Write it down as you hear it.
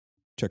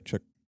Check,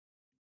 check.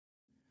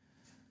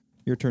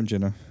 Your turn,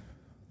 Jenna.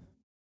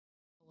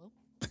 Hello?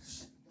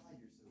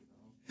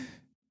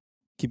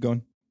 Keep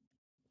going.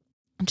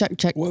 Check,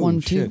 check. Whoa,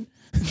 1, shit.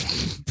 2.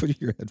 Put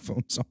your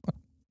headphones on.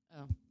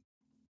 Oh.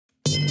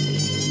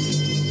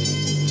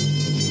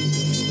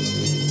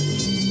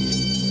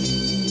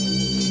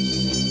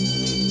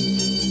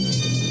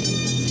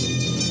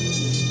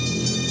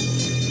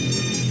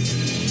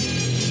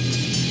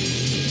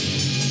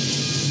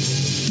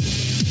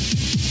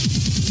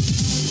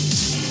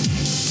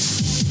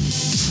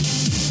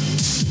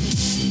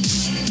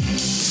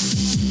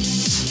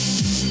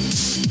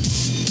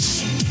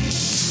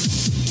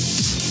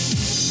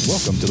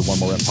 Welcome to the One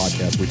More Rep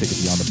podcast. We take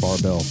it beyond the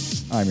barbell.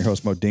 I'm your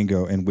host, Mo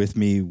Dingo, and with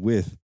me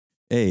with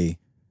a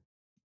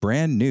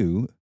brand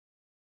new,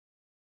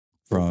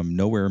 from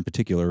nowhere in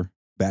particular,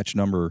 batch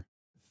number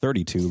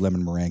 32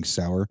 lemon meringue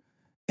sour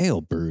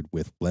ale brewed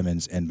with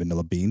lemons and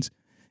vanilla beans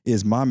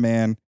is my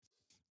man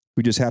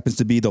who just happens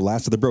to be the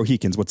last of the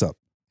Brohekins. What's up?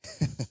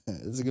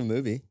 This is a good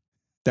movie.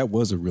 That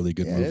was a really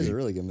good movie. It is a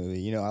really good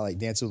movie. You know, I like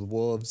Dance with the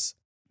Wolves.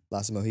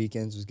 Last of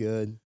Mohicans was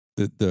good.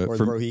 The Or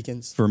the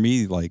Brohekins. For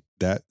me, like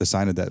that, the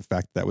sign of that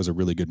fact that was a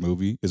really good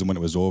movie is when it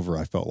was over,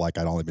 I felt like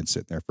I'd only been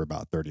sitting there for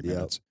about 30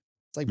 minutes.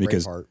 It's like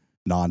because- Braveheart,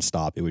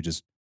 Nonstop. It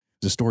was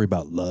a story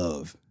about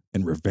love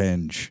and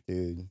revenge.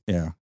 dude.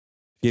 Yeah.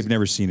 If you've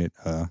never seen it,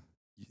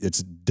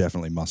 it's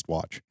definitely must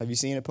watch. Have you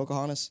seen it,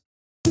 Pocahontas?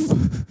 I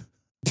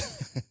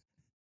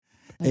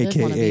did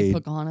want to AKA be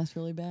Pocahontas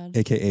really bad.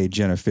 AKA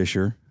Jenna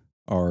Fisher,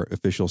 our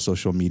official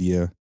social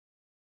media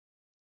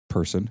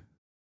person,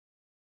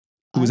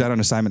 who was out on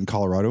assignment in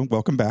Colorado.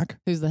 Welcome back.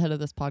 Who's the head of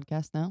this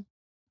podcast now?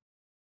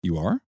 You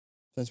are?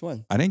 Since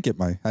when? I didn't get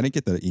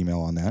the email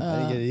on that. I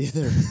didn't get it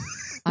either.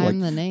 I'm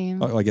the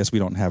name. I guess we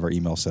don't have our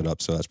email set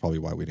up, so that's probably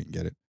why we didn't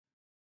get it.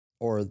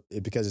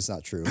 Because it's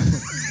not true.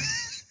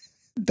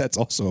 That's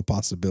also a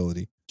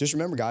possibility. Just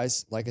remember,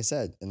 guys, like I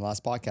said in the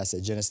last podcast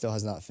that Jenna still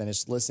has not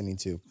finished listening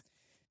to.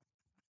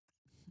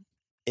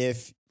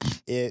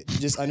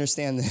 Just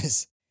understand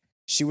this.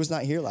 She was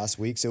not here last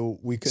week, so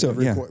we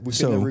couldn't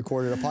have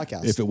recorded a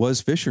podcast. If it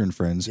was Fisher and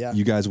Friends,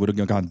 you guys would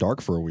have gone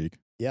dark for a week.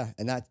 Yeah,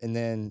 and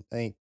then I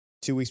think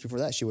 2 weeks before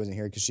that she wasn't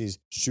here because she's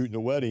shooting a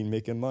wedding,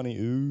 making money.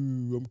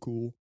 Ooh, I'm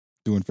cool.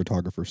 Doing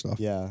photographer stuff.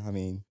 Yeah, I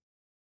mean,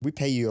 we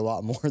pay you a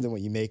lot more than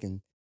what you make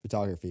in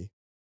photography.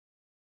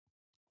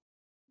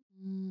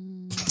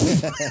 You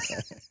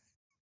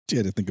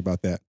had to think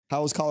about that.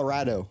 How was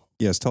Colorado?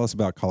 Yes, tell us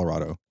about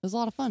Colorado. It was a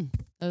lot of fun.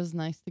 It was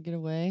nice to get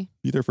away.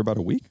 You there for about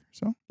a week or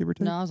so, give or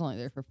take? No, I was only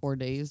there for 4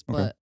 days,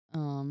 Okay.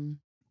 but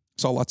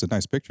Saw lots of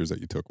nice pictures that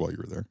you took while you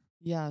were there.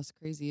 yeah, it was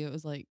crazy. It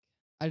was like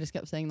I just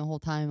kept saying the whole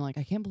time, like,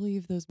 I can't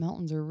believe those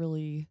mountains are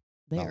really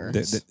there.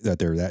 That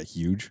they're that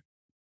huge.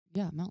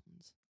 Yeah,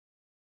 mountains.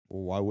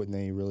 Well, why wouldn't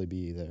they really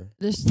be there?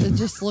 It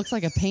just looks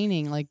like a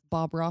painting, like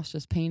Bob Ross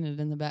just painted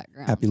in the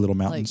background. Happy little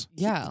Like, mountains.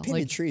 yeah, He painted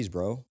like trees,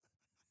 bro.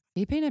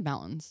 he painted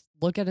mountains.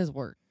 Look at his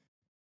work.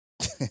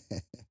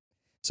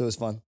 So it was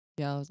fun.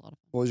 Yeah, it was a lot of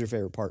fun. What was your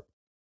favorite part?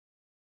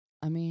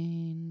 I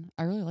mean,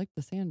 I really liked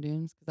the sand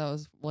dunes because that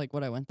was like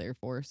what I went there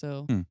for.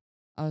 So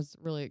I was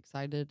really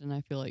excited, and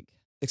I feel like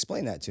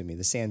Explain that to me,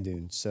 the sand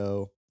dunes.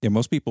 So Yeah,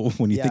 most people,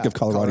 when you think of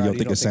Colorado, you don't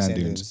think of sand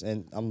dunes.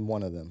 And I'm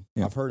one of them.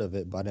 Yeah. I've heard of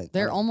it, but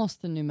they're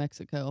almost in New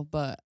Mexico.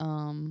 But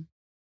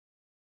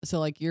so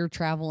like you're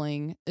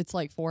traveling, it's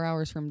like 4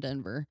 hours from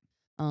Denver,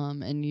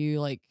 and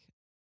you like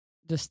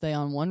just stay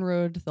on one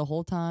road the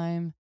whole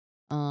time,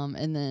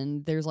 and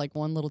then there's like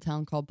one little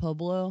town called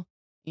Pueblo,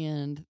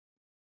 and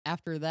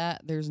after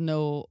that there's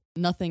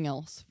nothing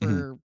else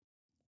for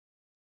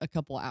a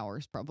couple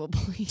hours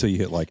probably. Until you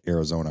hit like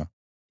Arizona.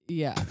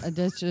 Yeah,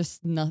 it's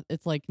just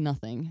it's like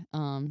nothing.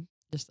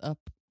 Just up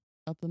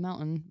the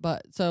mountain.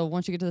 But so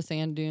once you get to the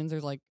sand dunes,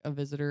 there's like a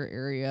visitor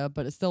area,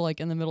 but it's still like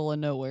in the middle of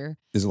nowhere.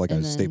 Is it like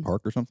And a state then-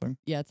 park or something?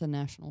 Yeah, it's a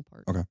national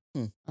park. Okay.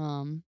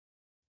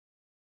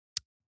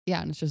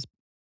 Yeah, and it's just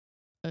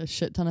a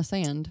shit ton of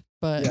sand,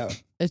 but Yeah.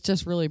 it's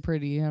just really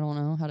pretty. I don't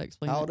know how to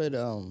explain How it. did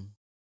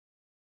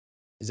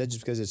is that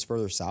just because it's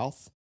further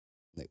south,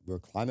 like we're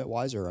climate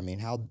wise, or I mean,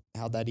 how'd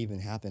that even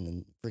happen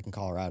in freaking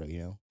Colorado? You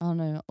know? I don't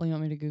know. You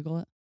want me to Google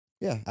it?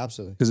 Yeah,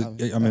 absolutely. Because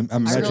I'm I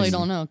imagining, really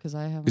don't know because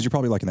I haven't. Because you're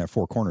probably like in that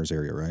Four Corners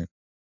area, right?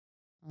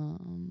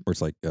 Um, Where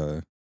it's like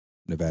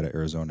Nevada,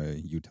 Arizona,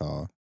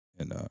 Utah,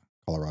 and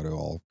Colorado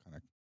all kind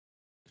of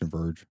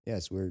converge. Yeah,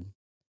 it's weird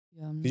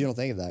yeah, because you don't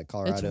think of that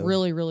Colorado. it's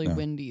really, really Yeah.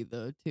 windy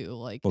though too.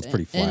 Like, Well, it's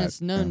pretty and flat,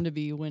 it's known yeah. to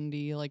be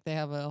windy. Like they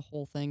have a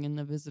whole thing in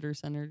the visitor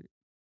center.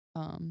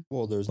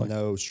 Well, there's Like-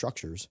 no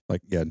structures.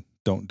 Like, yeah,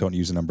 don't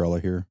use an umbrella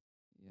here.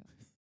 Yeah.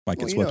 Might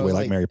get Well, you swept know, away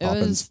like like- Mary It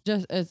Poppins. was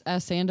just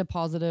as sand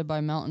deposited by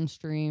mountain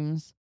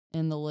streams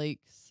in the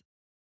lakes.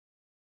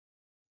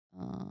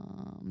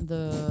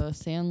 The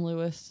San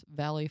Luis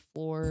Valley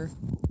floor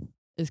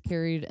is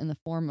carried in the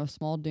form of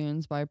small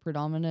dunes by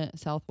predominant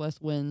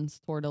southwest winds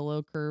toward a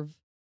low curve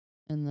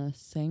in the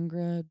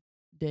Sangre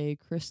de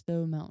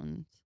Cristo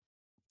Mountains.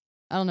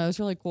 I don't know. It's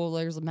really cool.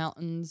 There's the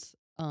mountains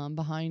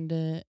behind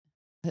it.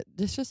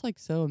 It's just like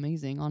so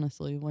amazing,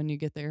 honestly, when you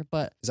get there.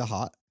 But Is that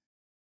hot?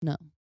 No,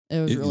 it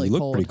was It really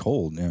looked cold. pretty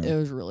cold. Yeah. It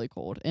was really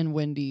cold and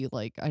windy.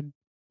 Like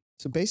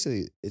So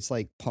basically, it's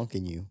like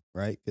punking you,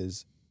 right?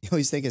 Because you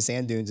always think of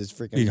sand dunes is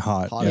freaking Pretty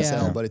hot, as yeah.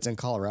 hell, Yeah. but it's in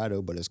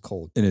Colorado, but it's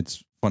cold. And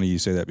it's funny you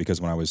say that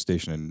because when I was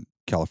stationed in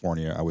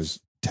California, I was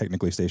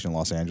technically stationed in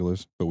Los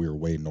Angeles, but we were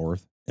way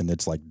north, and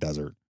it's like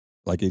desert.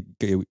 Like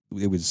it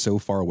was so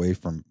far away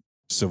from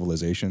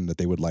civilization that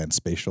they would land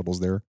space shuttles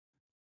there.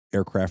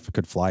 Aircraft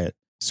could fly at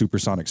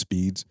supersonic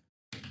speeds.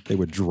 They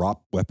would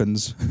drop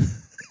weapons.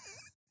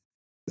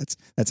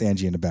 That's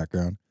Angie in the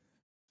background.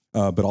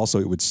 But also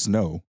it would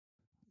snow,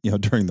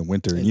 during the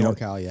winter. In And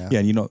NorCal, yeah. yeah,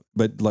 and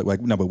but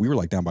but we were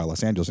like down by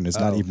Los Angeles, and it's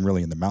not Oh. even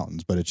really in the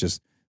mountains, but it's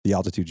just the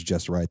altitude's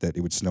just right that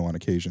it would snow on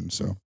occasion.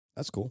 So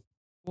That's cool.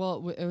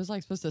 well, it was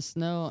like supposed to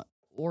snow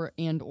or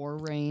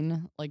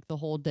rain like the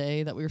whole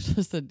day that we were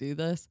supposed to do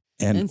this.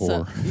 and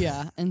so or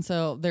yeah, and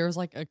so there was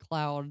like a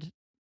cloud,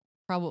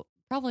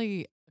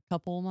 probably a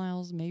couple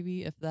miles,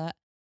 maybe if that,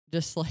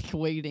 just like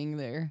waiting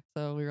there.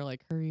 So we were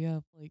like, hurry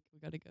up, like we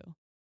gotta go,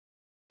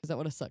 because that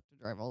would have sucked to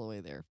drive all the way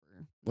there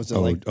for. Was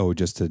it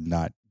just to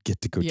not get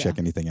to go Yeah. check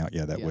anything out.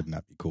 Yeah, that Yeah. would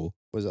not be cool.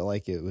 was it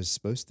like it was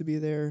supposed to be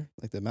there,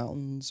 like the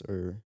mountains,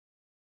 or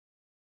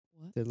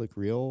What? did it look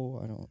real?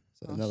 I don't. Is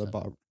that Oh, another shut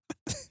Bob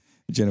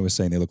Jenna was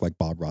saying they look like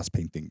Bob Ross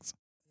paintings.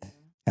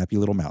 Happy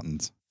little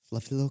mountains,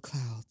 fluffy little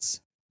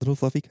clouds. little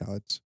fluffy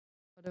clouds.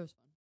 But it was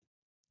fun.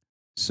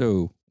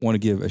 So, want to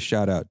give a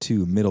shout out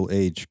to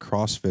middle-aged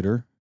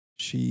CrossFitter.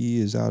 She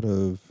is out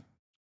of,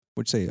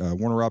 what'd you say,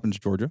 Warner Robins,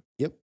 Georgia.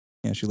 Yep.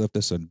 Yeah, she left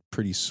us a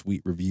pretty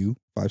sweet review,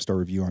 5-star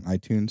review on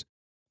iTunes.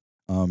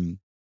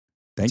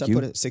 Thank I you.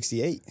 put it at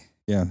 68.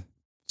 Yeah,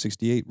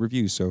 68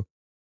 reviews. So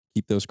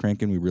keep those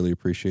cranking. We really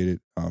appreciate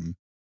it.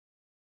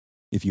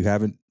 If you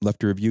haven't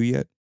left a review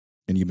yet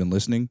and you've been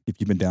listening, if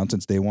you've been down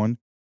since day one,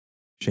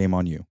 shame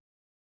on you.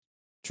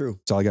 True.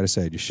 That's all I got to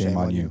say. Just shame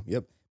on you.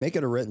 Yep. Make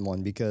it a written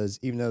one, because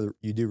even though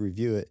you do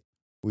review it,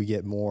 we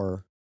get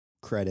more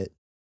credit.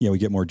 Yeah, we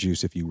get more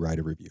juice if you write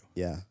a review.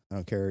 Yeah. I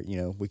don't care.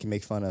 We can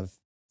make fun of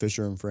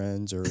Fisher and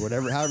Friends or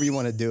whatever, however you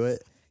want to do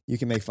it. You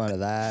can make fun of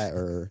that,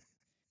 or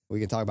we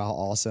can talk about how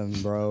awesome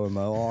Bro and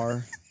Mo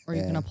are. Or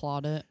you can Yeah.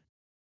 applaud it.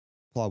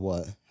 Applaud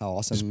what? How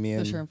awesome me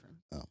and Fisher and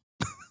Friends.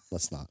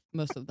 let's not.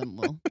 Most of them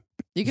will.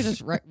 You could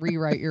just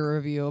rewrite your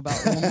review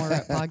about One More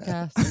Rep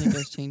podcast and you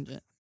just change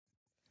it.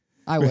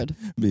 I would.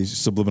 These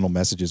subliminal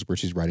messages where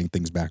she's writing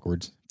things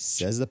backwards.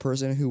 Says the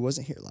person who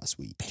wasn't here last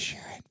week. Fisher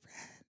and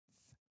Friends.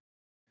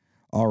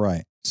 All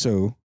right.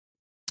 So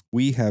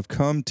we have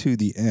come to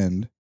the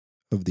end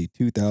of the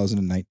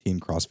 2019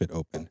 CrossFit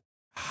Open.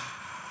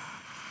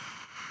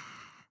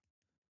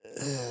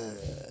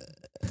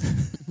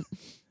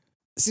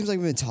 It seems like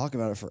we've been talking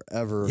about it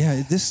forever.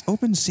 Yeah, this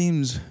Open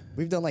seems.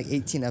 We've done like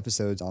 18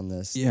 episodes on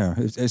this. Yeah,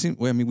 it seems.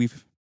 I mean,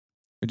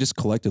 it just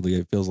collectively,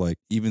 it feels like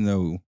even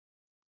though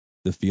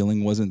the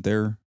feeling wasn't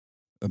there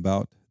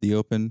about the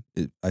Open,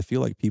 I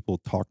feel like people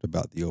talked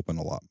about the Open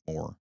a lot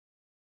more.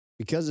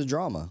 Because of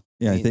drama.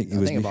 Yeah, I think it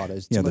was think about it.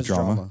 It's yeah, too the much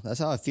drama. That's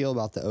how I feel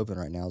about the Open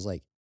right now. It's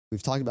like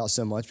we've talked about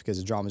so much because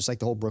of drama. Just like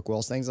the whole Brooke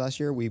Wells things last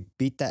year. We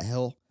beat that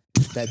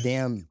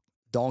damn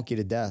donkey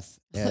to death.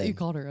 I thought you And-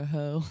 called her a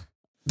hoe.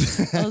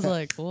 I was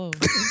like, whoa.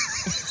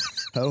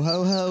 ho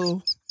ho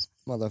ho,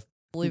 mother.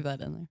 Leave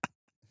that in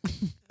there.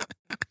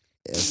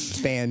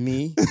 Ban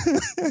me.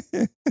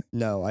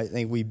 No, I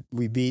think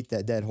we beat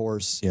that dead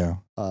horse Yeah,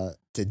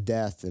 to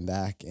death and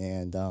back.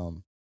 And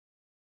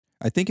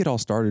I think it all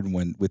started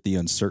with the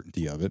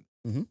uncertainty of it,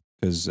 Mhm.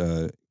 because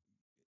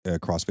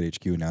CrossFit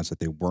HQ announced that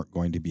they weren't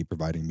going to be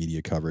providing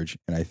media coverage,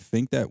 and I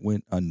think that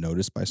went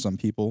unnoticed by some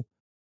people.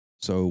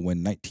 So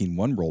when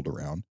 19.1 rolled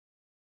around,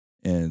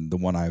 and the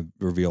one I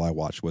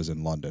watched was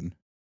in London,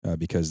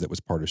 because that was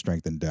part of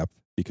Strength in Depth,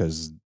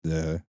 because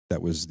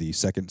that was the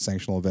second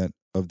sanctional event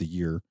of the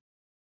year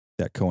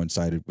that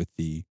coincided with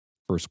the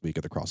first week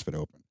of the CrossFit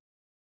Open.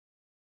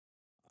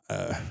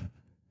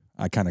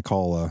 I kind of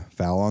call a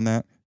foul on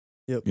that.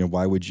 Yep.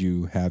 Why would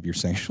you have your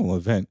sanctional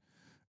event,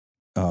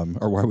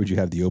 or why would you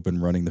have the Open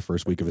running the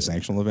first week of a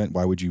sanctional event?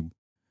 Why would you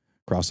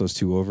cross those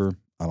two over?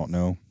 I don't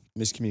know.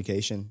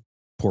 miscommunication,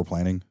 Poor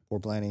planning, poor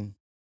planning,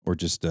 or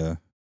just or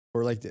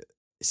like the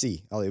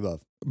C, all the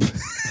above.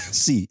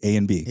 C, A,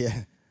 and B.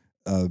 Yeah.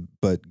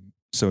 But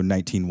so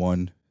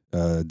 19.1,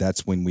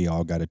 that's when we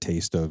all got a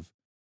taste of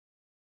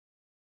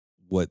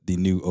what the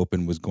new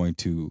Open was going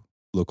to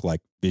look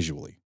like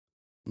visually,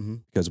 Mm-hmm.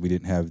 because we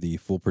didn't have the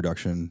full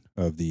production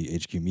of the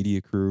HQ media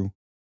crew.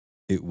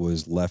 It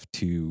was left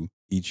to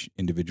each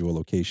individual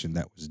location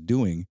that was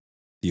doing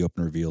the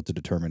Open reveal to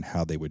determine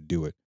how they would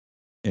do it.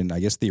 And I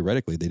guess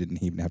theoretically, they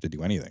didn't even have to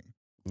do anything.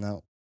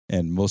 No.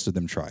 And most of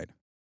them tried.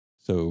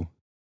 So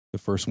the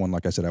first one,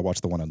 like I said, I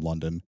watched the one in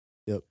London.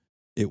 Yep.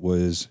 It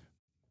was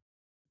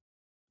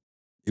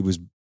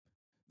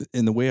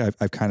in the way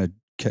I've kind of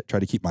tried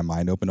to keep my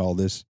mind open to all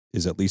this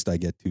is at least I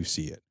get to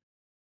see it.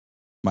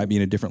 Might be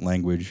in a different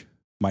language,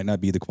 might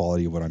not be the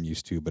quality of what I'm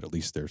used to, but at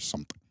least there's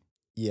something.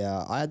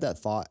 Yeah, I had that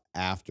thought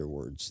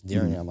afterwards.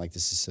 During it, I'm like,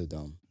 this is so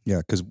dumb. Yeah,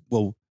 because,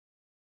 well,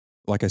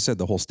 like I said,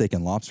 the whole steak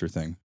and lobster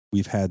thing,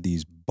 we've had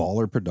these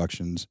baller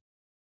productions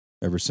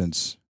ever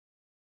since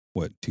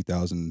what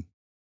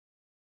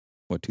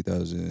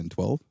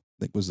 2012 I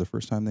think was the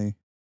first time they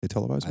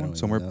televised I one don't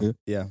somewhere even know.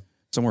 Yeah.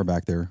 somewhere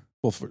back there.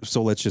 Well,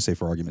 so let's just say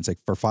for argument's sake,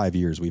 for 5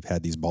 years we've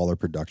had these baller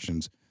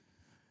productions.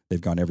 They've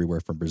gone everywhere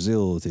from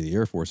Brazil to the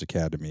Air Force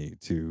Academy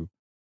to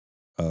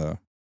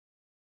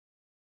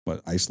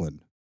Iceland.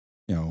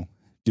 You know,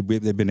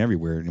 they've been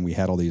everywhere, and we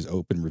had all these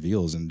open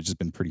reveals, and it's just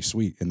been pretty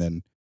sweet. And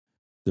then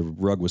the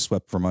rug was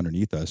swept from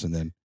underneath us, and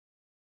then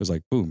it was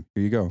like, boom,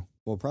 here you go.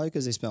 Well, probably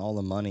because they spent all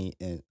the money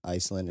in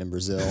Iceland and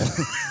Brazil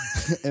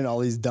and all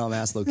these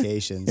dumbass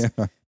locations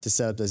Yeah. to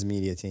set up this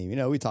media team. You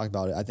know, we talked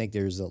about it. I think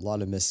there's a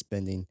lot of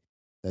misspending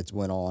that's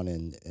went on,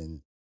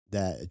 and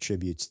that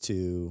attributes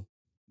to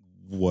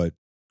What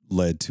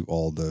led to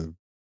all the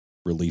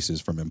releases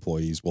from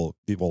employees? Well,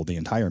 the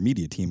entire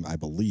media team, I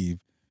believe,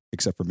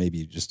 except for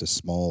maybe just a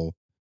small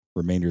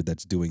remainder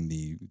that's doing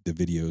the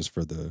videos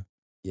for the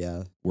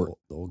the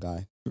old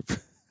guy.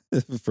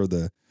 for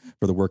the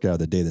workout of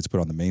the day that's put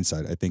on the main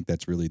side. I think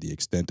that's really the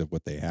extent of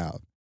what they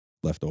have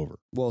left over.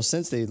 Well,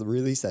 since they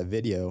released that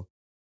video,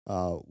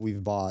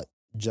 we've bought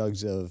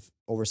jugs of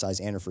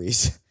oversized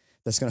antifreeze.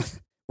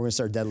 We're gonna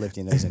start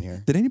deadlifting those in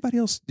here.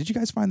 Did you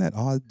guys find that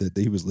odd that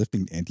he was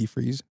lifting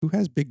antifreeze? Who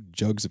has big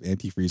jugs of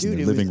antifreeze in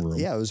their living room?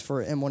 Yeah, it was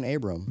for M1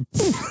 Abram.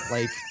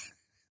 Like,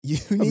 you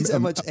need so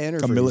much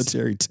antifreeze. A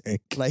military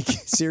tank. Like,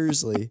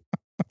 seriously.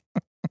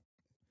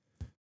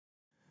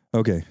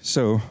 Okay,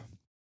 so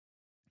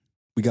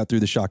we got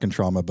through the shock and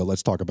trauma, but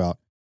let's talk about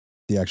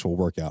the actual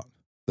workout.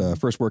 The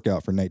first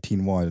workout for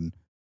 19-1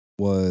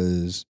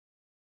 was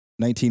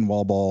 19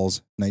 wall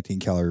balls, 19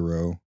 calorie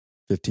row,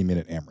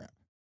 15-minute AMRAP.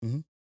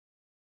 Mhm.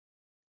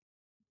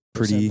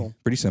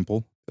 Pretty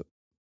simple.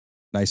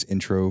 Nice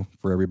intro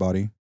for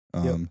everybody.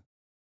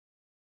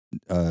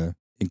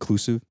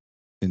 Inclusive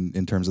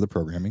in terms of the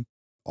programming.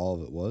 All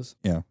of it was.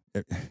 Yeah,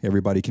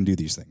 everybody can do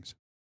these things.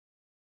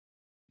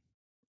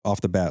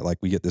 Off the bat, like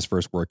we get this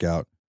first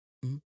workout.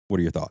 Mhm. What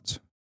are your thoughts?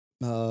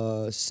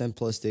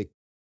 Simplistic,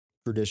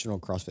 traditional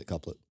CrossFit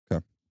couplet.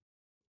 Okay.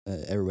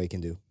 Everybody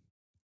can do.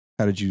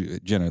 How did you,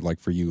 Jenna, like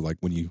for you, like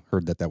when you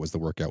heard that was the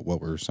workout,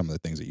 what were some of the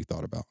things that you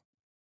thought about?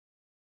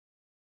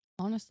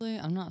 Honestly,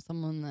 I'm not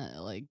someone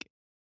that like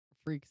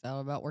freaks out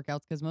about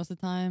workouts because most of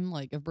the time,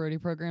 like if Brody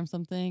programs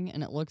something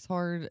and it looks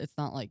hard, it's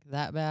not like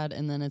that bad.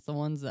 And then it's the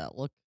ones that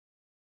look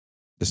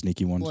The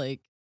sneaky ones?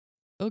 like,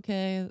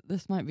 okay,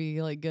 this might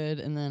be like good.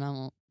 And then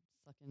I'm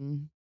stuck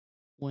in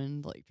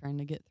wind, like trying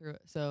to get through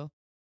it. So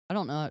I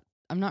don't know.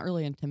 I'm not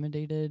really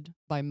intimidated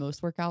by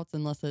most workouts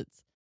unless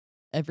it's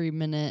every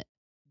minute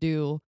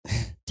do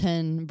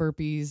 10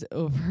 burpees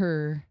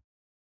over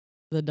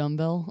the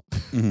dumbbell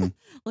Mhm.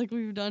 like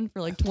we've done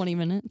for like 20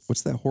 minutes.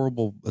 What's that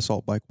horrible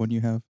assault bike one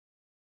you have?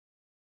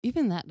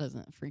 Even that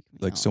doesn't freak me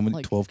Like out. so many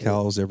Like, 12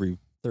 cals every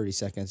 30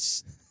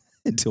 seconds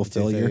until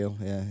until failure. fail.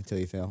 Yeah, until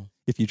you fail.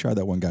 If you try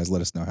that one, guys,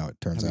 let us know how it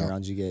How turns many out.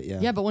 rounds you get?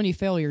 Yeah. Yeah, but when you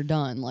fail, you're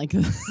done. Like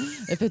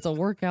if it's a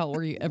workout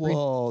where you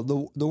Well,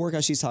 the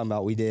workout she's talking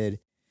about, we did,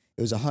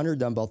 it was 100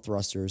 dumbbell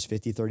thrusters,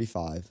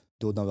 50-35,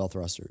 dual dumbbell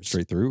thrusters.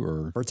 Straight through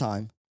or? Per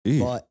time. Ew.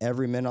 But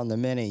every minute on the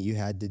minute, you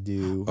had to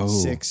do Oh.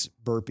 6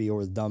 burpee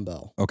over the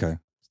dumbbell. Okay.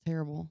 it's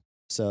terrible.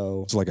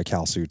 So, It's like a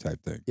Cal Su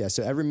type thing. yeah,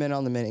 so every minute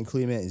on the minute,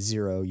 including minute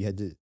 0, you had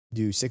to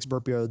do 6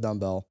 burpee over the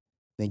dumbbell,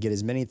 then get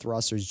as many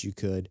thrusters as you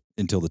could.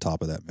 Until the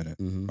top of that minute.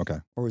 Mhm. Okay.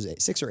 Or was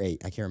it 6 or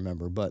 8? I can't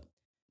remember, but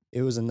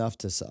it was enough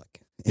to suck.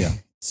 Yeah.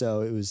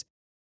 So it was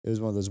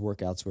one of those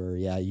workouts where,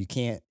 yeah, you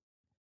can't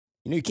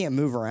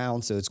move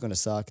around, so it's going to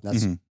suck. And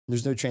that's Mhm.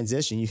 There's no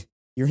transition.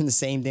 You're in the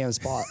same damn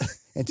spot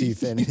until you You're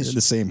finish. in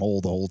the same hole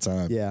the whole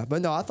time. Yeah,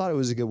 but no, I thought it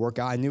was a good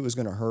workout. I knew it was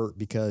going to hurt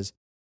because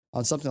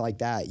on something like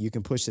that, you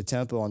can push the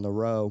tempo on the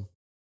row,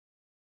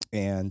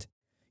 and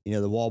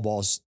the wall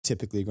balls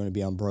typically going to be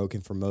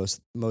unbroken for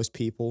most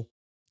people.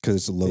 Because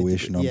it's a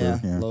lowish number. Yeah,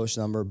 Yeah. lowish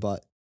number,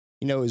 but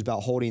it was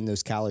about holding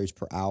those calories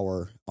per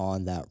hour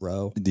on that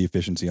row. The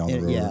efficiency on the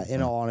And, rower. yeah,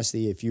 in all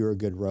honesty, if you're a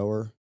good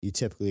rower, you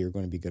typically are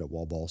going to be good at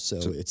wall balls.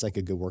 So, So- it's like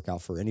a good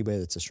workout for anybody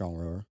that's a strong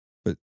rower.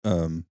 But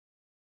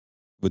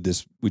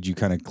would you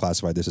kind of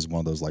classify this as one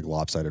of those like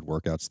lopsided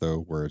workouts though,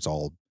 where it's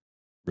all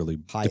really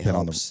High depend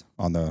helps.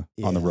 on the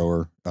Yeah.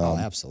 rower? Oh,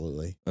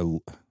 absolutely.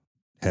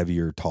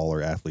 Heavier,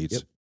 taller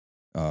athletes.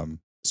 Yep.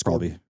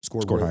 Probably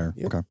scored higher.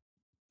 Yep. Okay.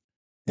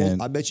 Well,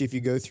 And I bet you if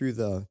you go through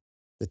the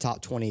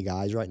top 20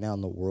 guys right now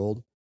in the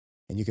world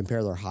and you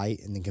compare their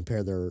height and then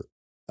compare their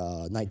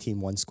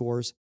 19-1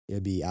 scores,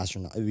 it'd be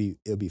astronomical.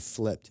 It'll be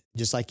flipped.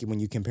 Just like when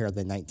you compare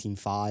the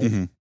 19.5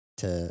 Mhm.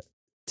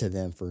 to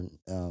them for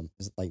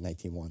like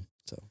 19-1.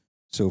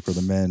 So for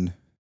the men,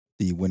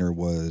 the winner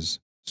was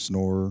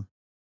Snorre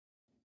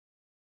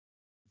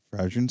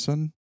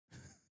Fragjensson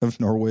of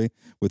Norway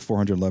with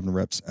 411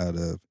 reps out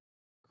of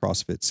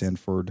CrossFit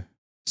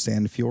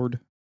Sandfjord.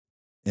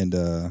 And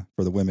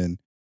for the women,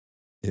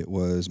 it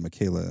was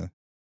Michaela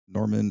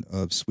Norman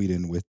of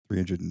Sweden with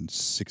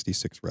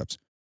 366 reps.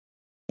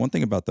 One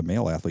thing about the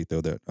male athlete,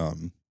 though, that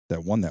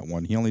won that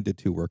one, he only did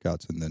 2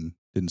 workouts and then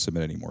didn't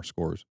submit any more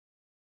scores.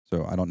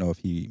 So I don't know if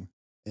he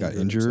got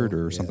injured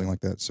or something like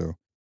that. So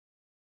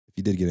if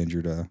he did get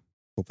injured,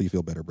 Hopefully you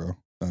feel better, bro,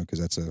 because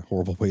that's a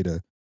horrible way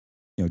to,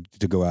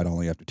 to go out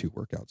only after 2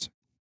 workouts.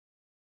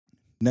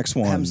 Next It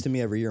one. happens to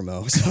me every year,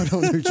 Mo. So I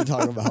don't know what you're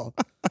talking about.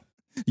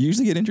 You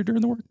usually get injured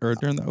during the work or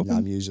during the No, open?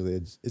 I'm usually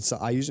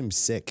I usually am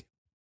sick.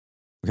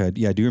 Okay,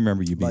 yeah, I do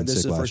remember you being But this sick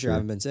is the last first year I year.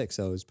 haven't been sick,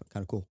 so it's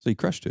kind of cool. So you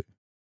crushed it.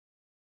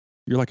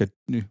 You're like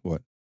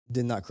what?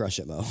 Did not crush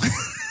it, Mo.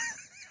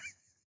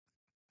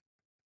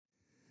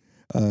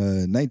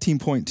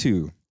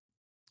 19.2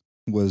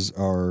 was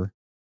our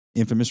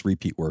infamous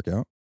repeat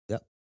workout.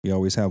 Yep. We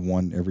always have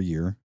one every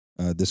year.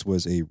 This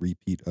was a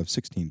repeat of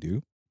 16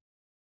 do,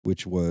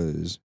 which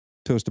was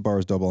toes to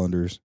bars, double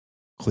unders,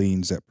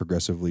 cleans that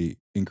progressively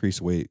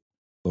increase weight,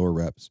 lower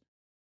reps,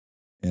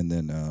 and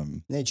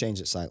then They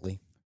changed it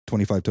slightly.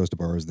 25 toes to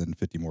bars, then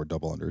 50 more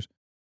double unders.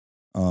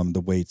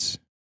 The weights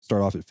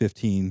start off at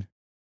 15,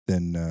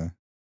 then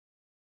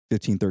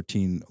 15,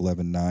 13,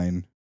 11,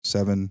 9,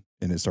 7,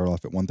 and it started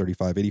off at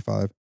 135,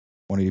 85,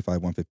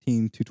 185,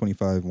 115,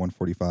 225,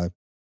 145,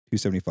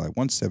 275,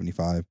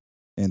 175,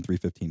 and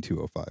 315,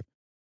 205.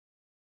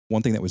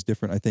 One thing that was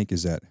different, I think,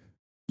 is that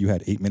you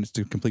had 8 minutes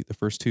to complete the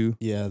first 2.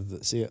 Yeah,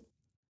 you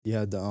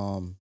had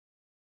the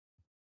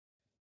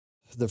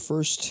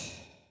first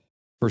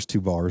First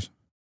 2 bars.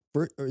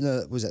 was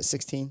that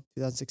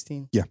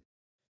 2016? Yeah.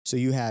 So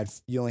you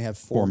only have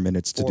 4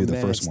 minutes to 4 do the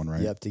minutes, first one,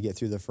 right? Yep, to get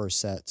through the first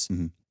sets.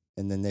 Mhm.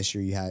 And then this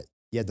year you had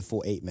the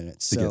full 8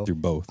 minutes. To So get through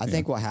both. I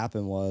think what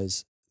happened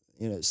was,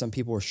 some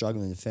people were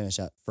struggling to finish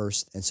at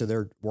first, and so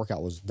their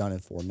workout was done in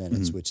 4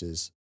 minutes, Mhm. which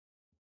is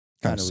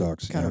kind of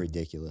sucks. kind yeah. of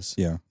ridiculous,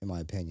 Yeah. in my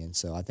opinion.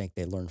 So I think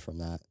they learned from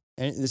that,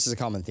 and this is a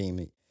common theme.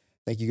 I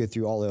think you go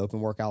through all the open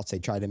workouts, they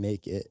try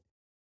to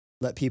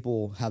let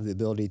people have the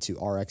ability to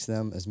RX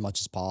them as much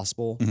as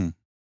possible, Mhm.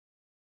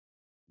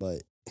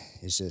 but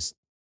it's just,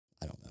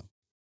 I don't know.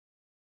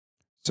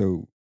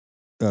 So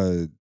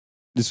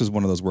this was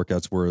one of those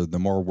workouts where the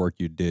more work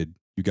you did,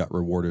 you got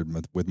rewarded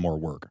with more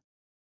work.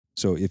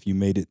 So if you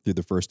made it through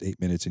the first 8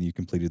 minutes and you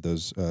completed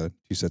those 2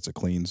 sets of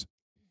cleans,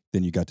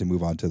 then you got to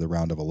move on to the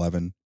round of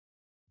 11.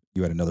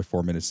 You had another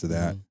 4 minutes to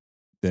that. Mhm.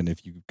 Then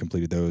if you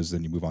completed those,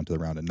 then you move on to the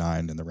round of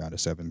 9 and the round of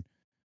 7.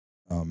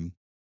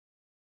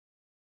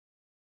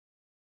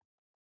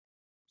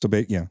 So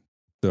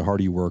the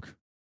harder you work,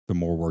 the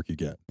more work you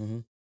get.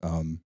 Mhm.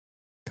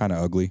 Kind of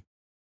ugly.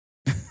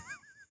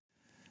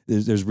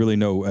 There's really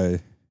no,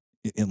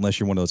 unless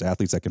you're one of those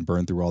athletes that can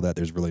burn through all that,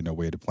 there's really no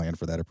way to plan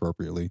for that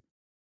appropriately.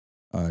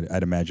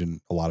 I'd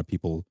imagine a lot of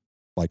people,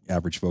 like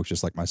average folks,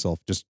 just like myself,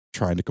 just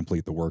trying to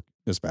complete the work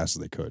as fast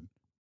as they could.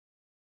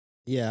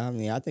 Yeah, I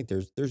mean, I think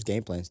there's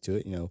game plans to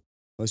it.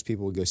 Most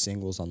people would go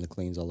singles on the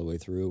cleans all the way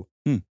through.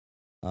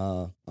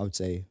 I would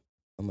say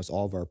almost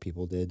all of our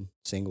people did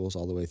singles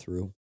all the way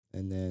through,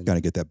 and then Got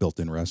to get that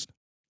built-in rest.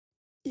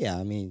 yeah,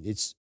 I mean,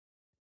 it's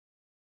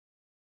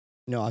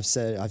I've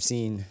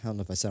seen, I don't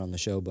know if I said on the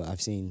show, but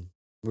we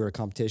were a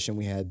competition.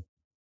 We had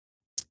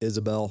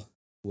Isabel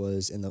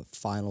was in the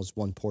finals,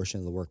 one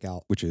portion of the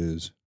workout, Which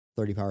is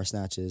 30 power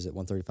snatches at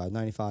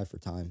 135.95 for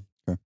time.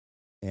 Okay.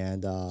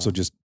 And so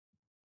just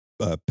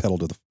pedal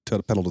to the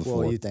well,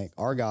 floor. you think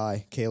our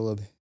guy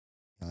Caleb,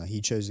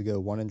 he chose to go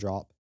one and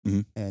drop,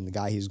 Mhm. and the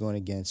guy he was going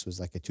against was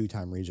like a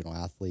 2-time regional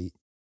athlete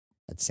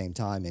at the same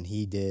time, and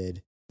he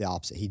did the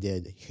opposite. He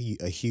did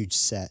a huge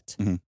set,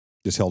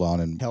 Just held on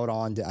and held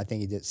on to, I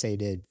think he did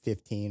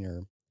 15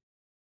 or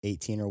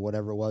 18 or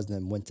whatever it was, and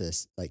then went to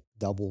like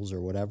doubles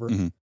or whatever.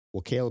 Mhm.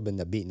 Well, Caleb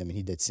ended up beating him, and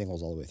he did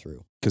singles all the way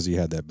through. because he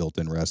had that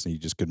built-in rest and he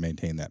just could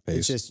maintain that pace.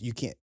 It's just, you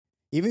can't,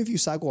 even if you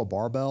cycle a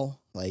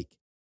barbell, like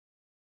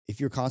if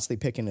you're constantly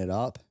picking it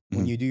up,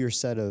 when Mhm. you do your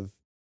set of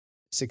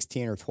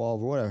 16 or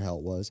 12 or whatever the hell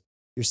it was,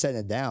 you're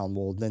setting it down.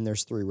 Well, then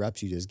there's 3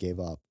 reps you just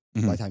gave up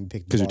by the time you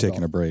pick the Because you're barbell.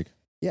 taking a break.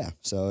 Yeah.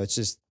 So it's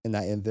just, and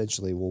that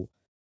eventually will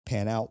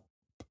pan out.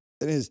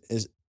 It is,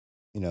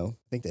 I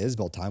think the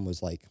Isabel time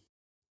was like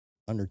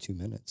under 2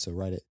 minutes. So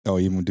right at, Oh,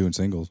 even when doing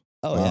singles.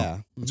 oh Wow.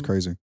 yeah. That's Mhm.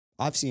 crazy.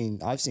 I've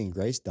seen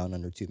Grace done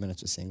under 2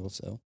 minutes with singles.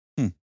 So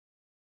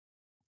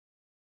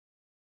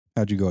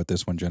How'd you go at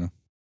this one, Jenna?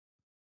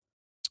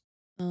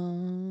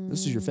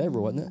 this is your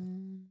favorite, wasn't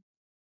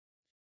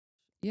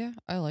it? Yeah,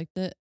 I liked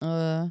it.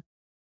 I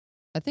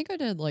think I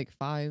did like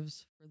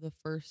 5s for the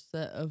first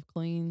set of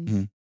cleans,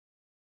 Mhm.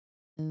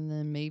 and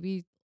then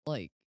maybe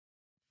like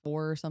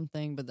 4 or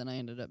something. But then I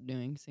ended up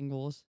doing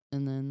singles,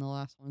 and then the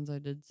last ones I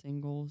did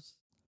singles.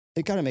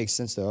 It kind of makes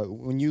sense though.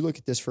 When you look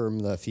at this from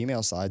the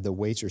female side, the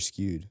weights are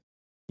skewed.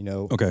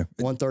 Okay.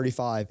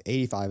 135,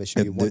 85, it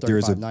should be And there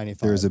is 135, 95.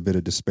 There's a bit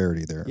of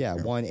disparity there. Yeah,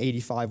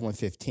 185,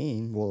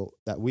 115. Well,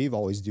 that we've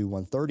always do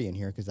 130 in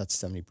here because that's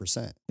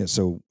 70%. Yeah,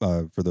 so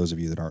for those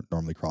of you that aren't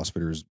normally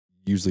CrossFitters,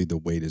 usually the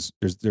weight is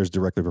there's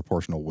directly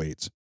proportional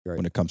weights Right.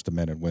 when it comes to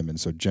men and women.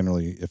 So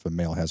generally, if a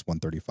male has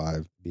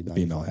 135, Be the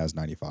female 95. has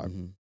 95.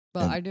 Mhm.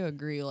 But And- I do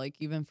agree, like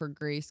even for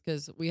Grace,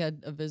 because we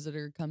had a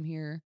visitor come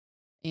here,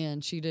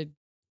 and she did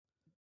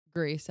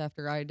Grace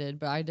after I did,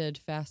 but I did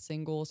fast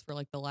singles for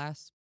like the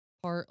last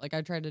part. Like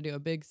I tried to do a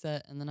big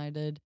set, and then I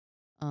did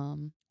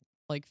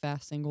like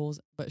fast singles,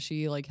 but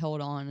she like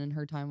held on, and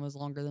her time was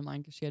longer than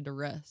mine because she had to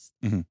rest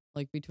Mhm.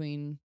 like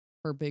between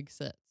for big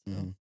sets. So.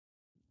 Mhm.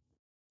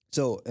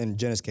 So in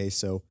Jenna's case,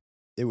 so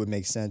it would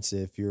make sense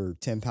if you're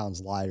 10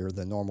 pounds lighter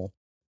than normal,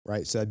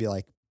 right? So that'd be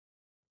like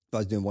if I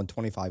was doing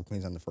 125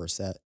 cleans on the first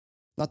set.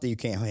 Not that you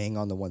can't hang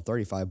on the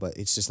 135, but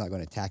it's just not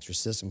going to tax your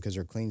system because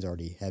your clean's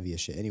already heavy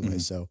as shit anyway.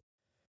 Mhm. So,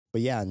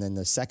 but yeah, and then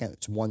the second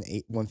it's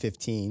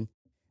 115,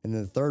 and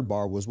then the third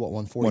bar was what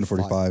 145,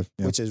 145.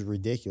 Yeah. which is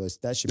ridiculous.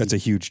 That's a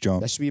huge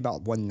jump. That should be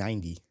about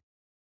 190, if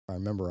I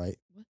remember right.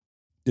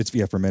 It's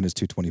for men it's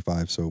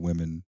 225. So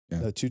women, yeah.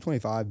 No,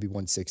 225 be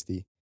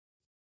 160.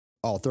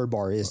 Oh, third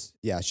bar is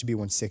it should be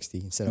 160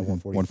 instead of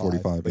 145.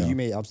 145. But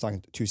Yeah. I was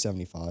talking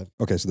 275.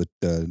 Okay, so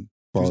the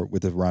bar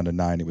with the round of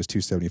 9, it was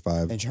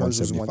 275, And hers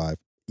was 175.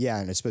 Yeah,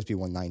 and it's supposed to be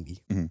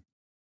 190.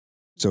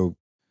 So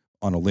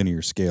on a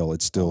linear scale,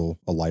 it's still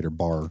a lighter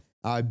bar,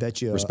 I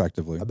bet you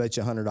respectively.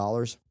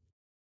 $100.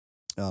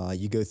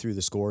 You go through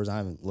the scores. I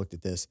haven't looked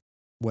at this.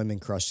 Women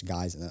crushed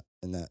guys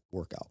in that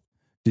workout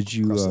Did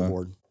you across the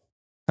board.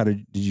 how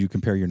did you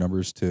compare your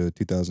numbers to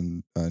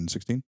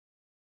 2016?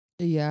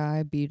 Yeah,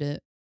 I beat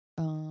it.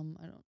 I don't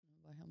know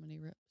by how many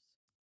reps.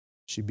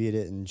 She beat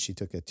it and she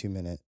took a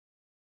 2-minute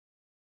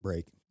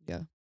break.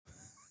 Yeah.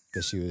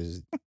 Because she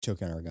was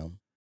choking her gum.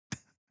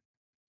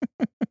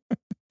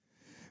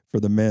 For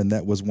the men,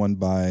 that was won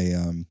by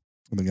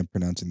I think I'm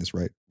pronouncing this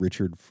right,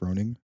 Richard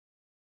Froning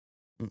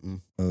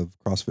Mm-mm. of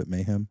CrossFit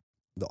Mayhem.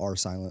 The R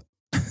silent.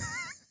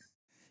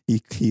 He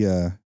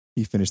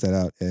finished that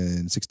out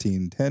in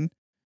 16:10,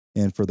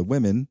 and for the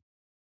women,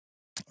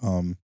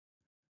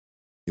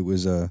 it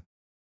was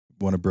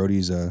one of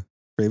Brody's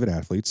favorite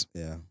athletes,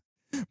 Yeah.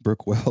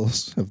 Brooke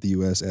Wells of the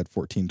U.S. at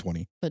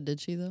 14:20 But did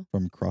she though?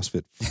 from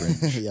CrossFit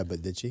Fringe. Yeah,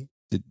 but did she?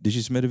 Did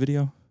you submit a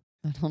video?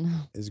 I don't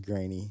know. It's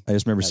grainy. I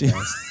just remember at seeing.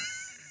 best.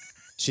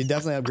 She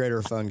definitely upgraded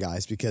her phone,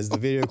 guys, because the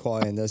video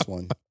quality in this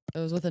one, It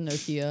was with a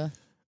Nokia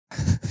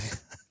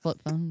flip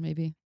phone,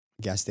 maybe.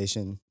 gas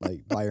station,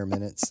 like by your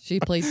minutes, She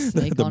played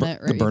Snake on it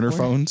right the burner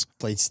before. phones.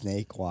 played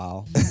Snake.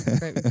 Wow.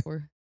 Right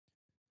before.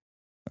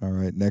 All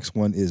right, next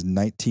one is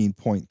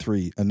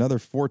 19.3, another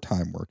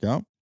 4-time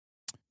workout.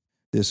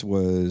 This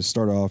was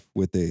start off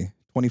with a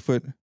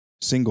 20-foot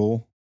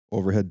single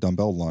overhead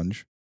dumbbell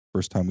lunge.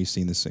 First time we've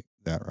seen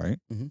that, right?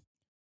 Mhm.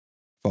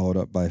 Followed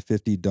up by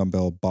 50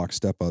 dumbbell box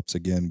step-ups,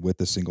 again with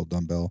a single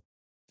dumbbell.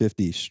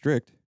 50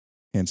 strict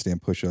handstand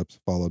push-ups,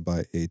 followed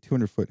by a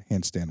 200-foot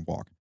handstand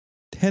walk.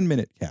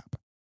 10-minute cap.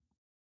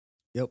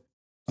 Yep.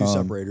 Two Um,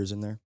 separators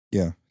in there.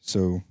 Yeah.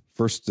 So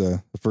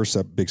the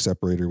first big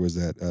separator was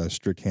that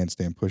strict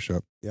handstand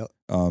push-up. Yep.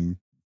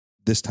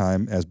 This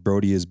time, as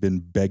Brody has been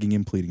begging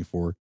and pleading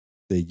for,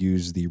 they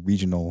use the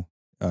regional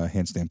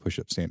handstand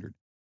push-up standard.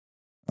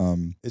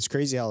 It's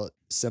crazy how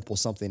simple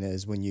something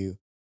is when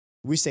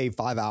we save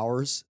 5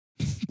 hours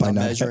by by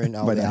not measuring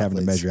all by the not having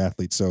to athletes. measure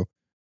athletes. So,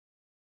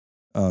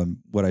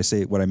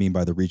 what I mean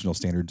by the regional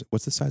standards,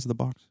 what's the size of the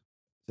box?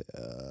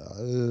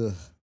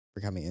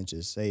 Forgot how many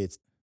inches. Say it's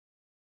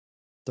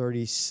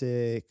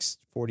 36,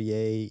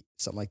 48,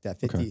 something like that.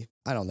 50. Okay.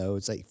 I don't know.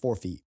 It's like 4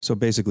 feet. So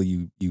basically,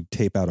 you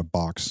tape out a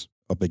box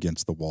up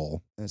against the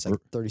wall And it's like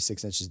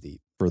 36 inches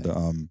deep. for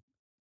the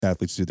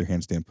athletes to do their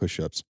handstand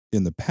push-ups.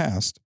 In the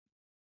past,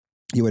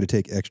 you had to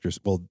take extras.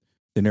 Well,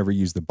 they never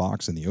used the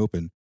box in the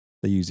open.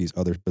 They use these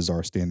other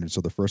bizarre standards.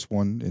 So the first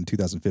one in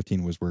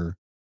 2015 was where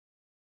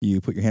you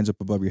put your hands up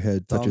above your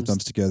head, touch your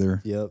thumbs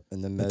together, Yep.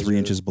 And then at measure. 3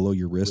 inches below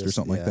your wrist or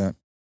something like yeah. that.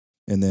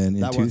 And then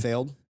That one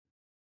failed.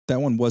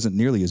 that one wasn't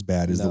nearly as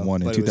bad as the No,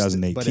 one in but it was-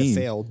 2018. But it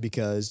failed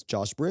because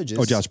Josh Bridges.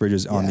 Oh, Josh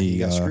Bridges on he the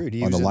got screwed.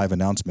 He on the was in- live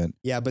announcement.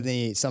 Yeah, but then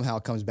he somehow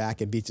comes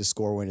back and beats a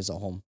score when he's at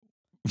home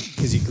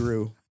because he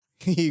grew.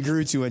 He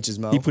grew 2 inches,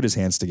 Mo. He put his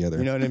hands together.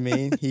 You know what I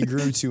mean? He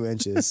grew 2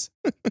 inches.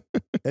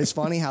 It's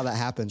funny how that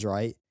happens,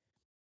 right?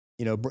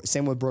 You know,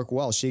 same with Brooke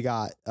Wells. She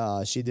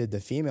did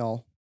the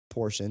female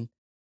portion.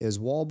 It was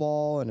wall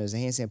ball and it was a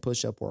handstand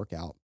push-up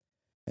workout.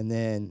 And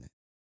then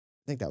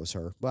I think that was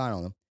her, but I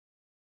don't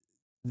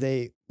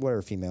know.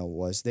 Whatever female it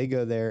was, they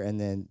go there and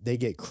then they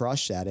get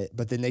crushed at it,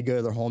 but then they go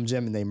to their home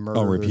gym and they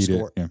murder repeat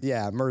their it, score.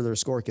 yeah. Murder their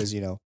score because,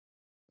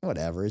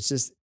 whatever. It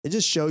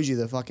just shows you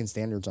the fucking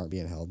standards aren't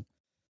being held.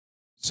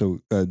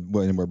 So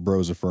what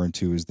Bro's referring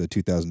to is the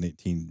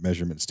 2018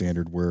 measurement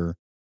standard, where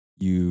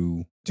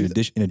you,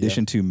 in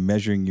addition to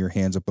measuring your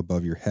hands up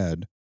above your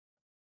head,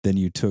 then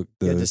you took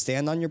You had to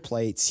stand on your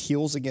plates,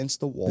 heels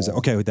against the wall.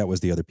 That was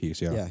the other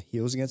piece. Yeah. Yeah,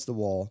 heels against the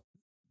wall.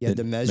 You had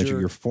to measure measure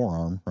your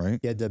forearm, right?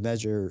 You had to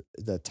measure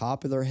the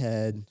top of their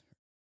head,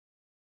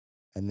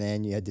 and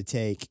then you had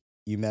to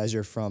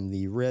measure from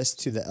the wrist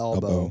to the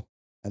elbow.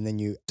 And then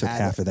you Took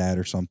add half of that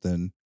or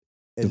something.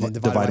 and then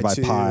divided by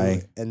 2,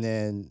 pi. and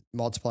then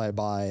multiply it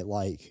by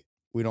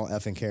we don't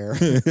effing care.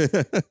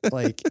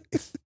 Like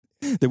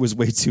There was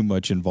way too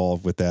much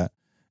involved with that,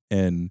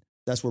 and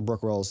that's where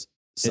Brooke Wells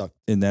sucked.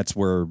 and that's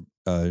where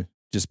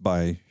just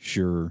by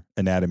sheer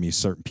anatomy,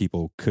 certain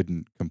people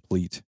couldn't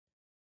complete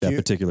that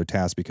particular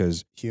task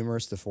because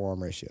Humerus to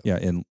forearm ratio. Yeah,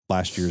 in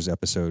last year's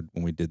episode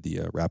when we did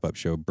the wrap-up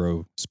show,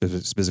 Bro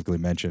specifically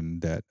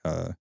mentioned that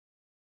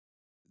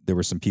there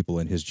were some people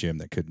in his gym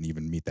that couldn't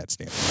even meet that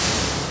standard.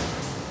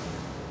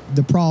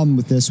 the problem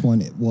with this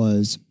one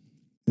was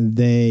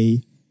their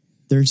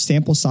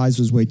sample size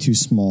was way too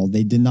small.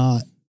 They did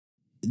not.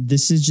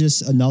 This is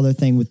just another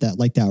thing with that,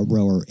 like that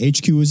rower.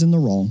 HQ was in the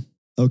wrong.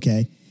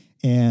 Okay.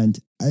 And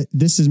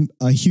this is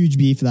a huge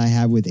beef that I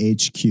have with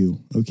HQ.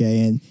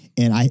 Okay.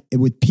 And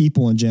with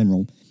people in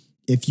general,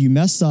 if you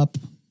mess up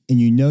and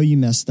you know you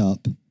messed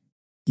up,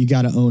 you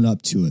got to own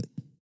up to it.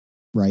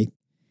 Right.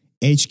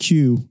 HQ,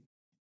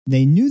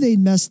 they knew they'd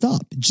messed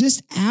up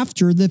just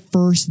after the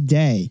first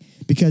day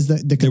because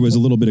there was a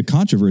little bit of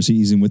controversy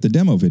even with the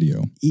demo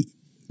video.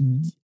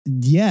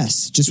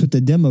 Yes. Just with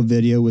the demo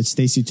video with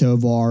Stacy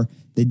Tovar,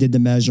 they did the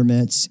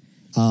measurements.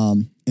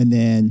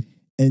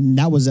 And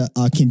that was a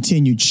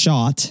continued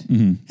shot.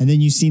 Mm-hmm. And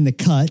then you've seen the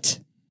cut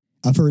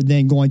of her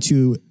then going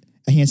to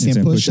a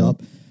handstand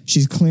push-up.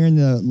 She's clearing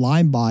the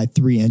line by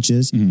 3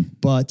 inches,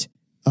 but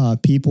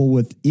people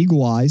with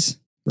eagle eyes.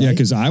 Right? Yeah,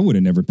 because I would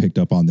have never picked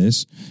up on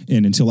this.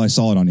 And until I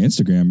saw it on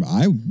Instagram,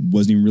 I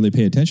wasn't even really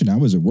paying attention. I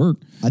was at work.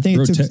 I think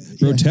Bro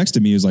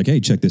texted me. He was like, hey,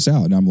 check this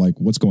out. And I'm like,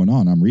 what's going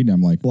on? I'm reading.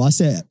 I'm like, well, I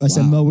said,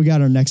 Mo, we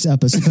got our next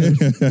episode.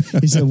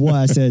 He said, what?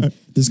 I said,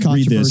 this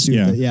controversy.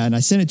 And I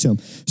sent it to him.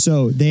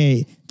 So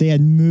they had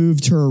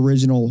moved her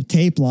original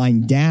tape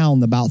line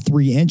down about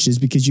 3 inches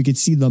because you could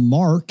see the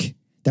mark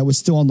that was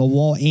still on the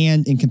wall.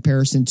 And in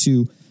comparison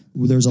to,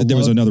 there was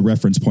another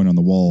reference point on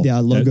the wall. Yeah,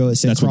 logo. That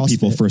said that's CrossFit. what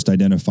people first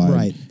identified.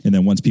 Right. And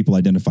then once people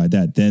identified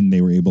that, then they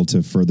were able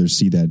to further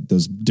see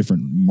those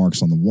different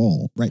marks on the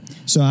wall. Right.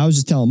 So I was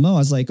just telling Mo, I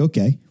was like,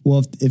 okay,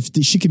 well, if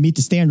she could meet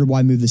the standard,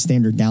 why move the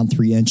standard down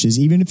 3 inches,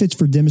 even if it's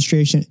for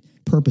demonstration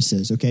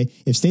purposes? Okay.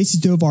 If Stacy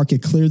Tovar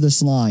could clear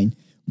this line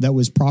that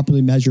was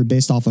properly measured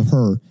based off of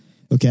her,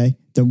 okay,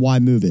 then why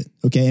move it?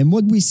 Okay. And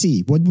what we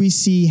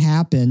see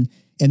happen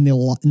in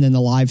the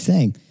live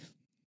thing?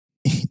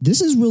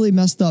 This is really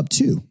messed up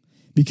too.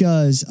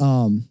 Because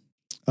Scott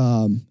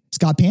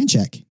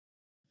Panchek,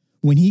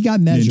 when he got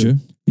measured,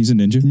 he's a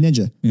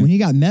ninja. Yeah. When he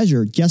got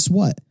measured, guess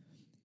what?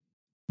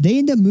 They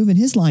ended up moving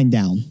his line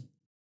down.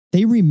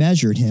 They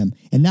remeasured him,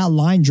 and that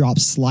line dropped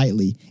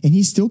slightly, and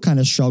he still kind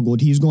of struggled.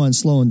 He was going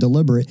slow and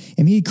deliberate,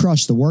 and he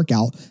crushed the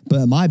workout.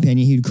 But in my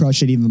opinion, he'd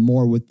crush it even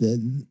more with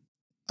the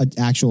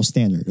actual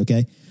standard.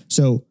 Okay,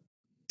 so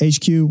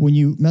HQ, when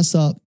you mess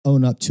up,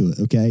 own up to it.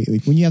 Okay.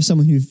 When you have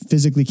someone who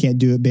physically can't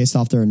do it based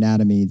off their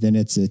anatomy, then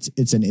it's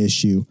an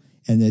issue,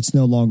 and it's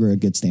no longer a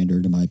good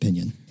standard, in my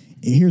opinion.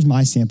 Here's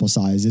my sample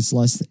size. It's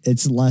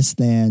less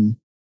than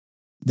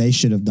they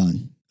should have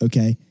done.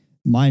 Okay.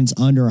 Mine's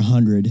under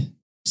 100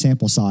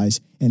 sample size.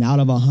 And out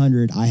of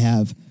 100, I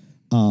have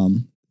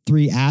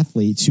 3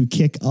 athletes who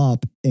kick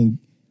up, and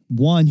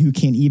one who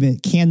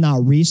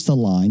cannot reach the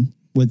line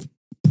with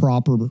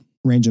proper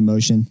range of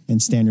motion and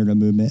standard of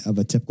movement of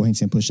a typical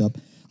handstand push-up.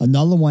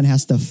 Another one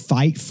has to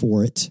fight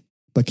for it,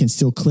 but can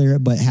still clear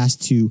it, but has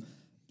to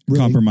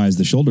compromise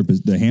the shoulder,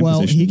 the hand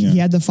position. He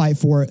had to fight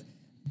for it,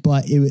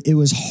 but it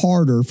was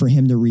harder for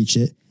him to reach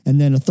it.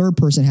 And then a third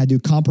person had to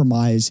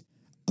compromise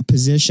a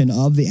position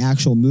of the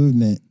actual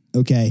movement,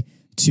 okay,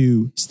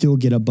 to still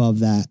get above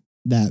that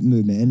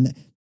movement. And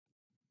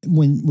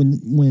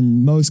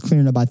when Mo's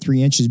clearing it by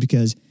 3 inches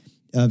because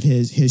of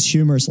his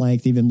humerus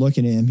length, even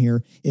looking at him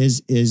here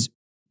is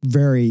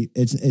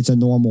it's a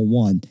normal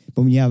one.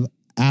 But when you have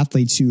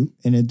athletes and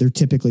they're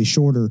typically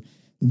shorter,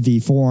 the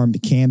forearm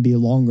can be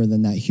longer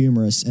than that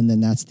humerus, and then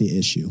that's the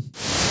issue.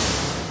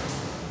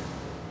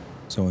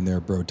 So in there,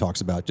 Bro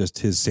talks about just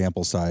his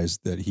sample size,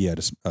 that he had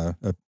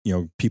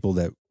people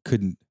that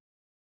couldn't,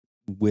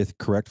 with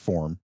correct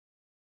form,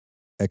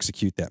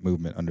 execute that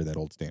movement under that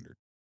old standard.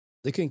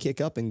 They couldn't kick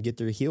up and get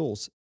their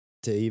heels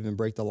to even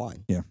break the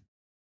line. Yeah.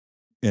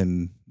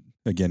 And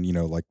again,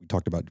 like we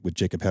talked about with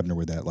Jacob Hebner,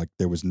 with that, like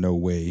there was no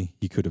way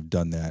he could have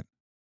done that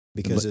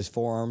because his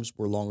forearms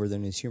were longer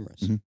than his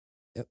humerus. Mm-hmm.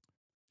 Yep.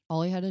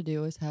 All he had to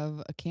do was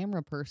have a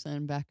camera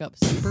person back up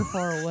super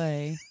far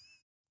away.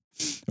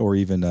 Or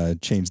even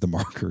change the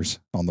markers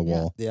on the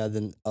wall. Yeah,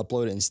 then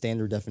upload it in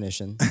standard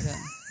definition.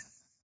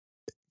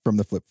 From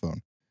the flip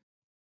phone.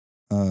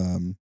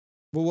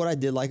 Well, what I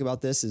did like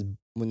about this is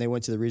when they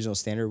went to the regional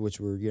standard, which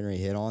we were getting ready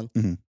to hit on,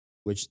 mm-hmm.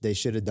 which they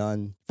should have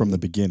done from the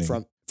beginning.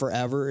 From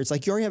forever. It's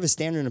like you already have a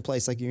standard in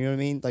place. Like, you know what I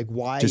mean? Like,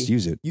 why just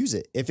use it? Use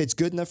it. If it's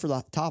good enough for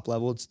the top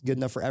level, it's good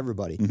enough for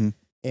everybody. Mm-hmm.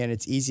 And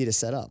it's easy to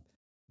set up.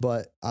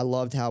 But I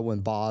loved how when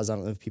Boz, I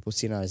don't know if people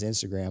seen it on his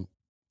Instagram,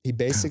 he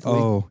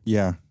basically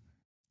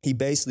he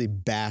basically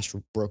bashed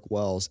Brooke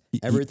Wells.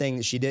 Everything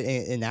that she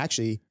did, and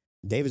actually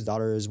David's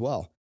daughter as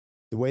well.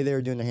 The way they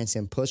were doing their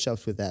handstand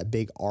push-ups with that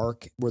big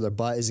arc where their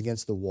butt is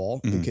against the wall,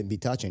 mm-hmm. it couldn't be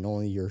touching.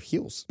 Only your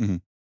heels mm-hmm.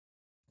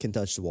 can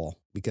touch the wall,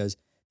 because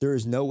there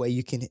is no way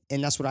you can.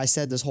 And that's what I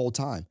said this whole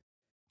time.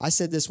 I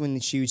said this when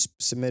she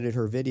submitted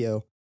her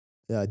video,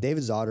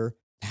 David's daughter.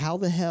 How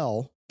the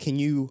hell can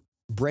you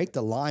break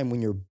the line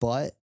when your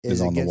butt is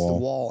against the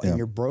wall and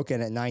you're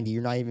broken at 90?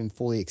 You're not even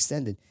fully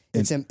extended.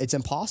 It's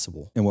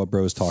impossible. And what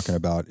Bro's talking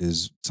about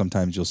is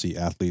sometimes you'll see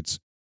athletes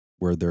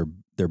where their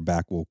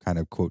back will kind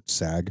of, quote,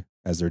 sag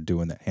as they're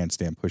doing the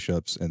handstand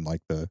push-ups, and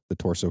like the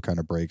torso kind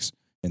of breaks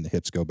and the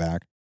hips go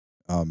back.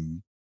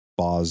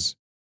 Boz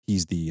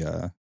he's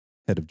the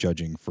head of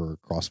judging for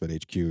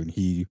CrossFit HQ, and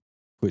he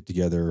put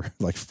together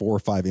like 4 or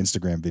 5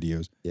 Instagram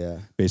videos, Yeah.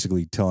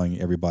 basically telling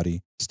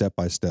everybody step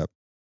by step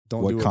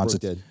Don't What do what Brooke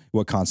did.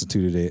 what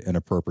constituted an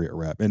appropriate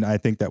rep. And I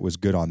think that was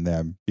good on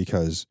them,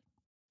 because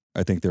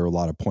I think there were a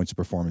lot of points of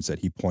performance that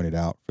he pointed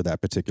out for that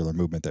particular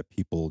movement that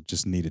people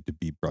just needed to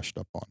be brushed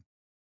up on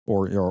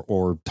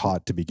or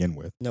taught to begin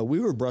with. No, we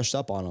were brushed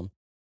up on them.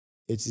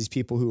 It's these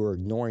people who are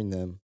ignoring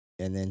them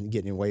and then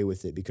getting away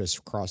with it because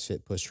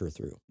CrossFit pushed her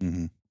through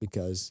Mm-hmm.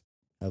 because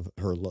of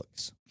her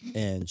looks.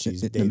 And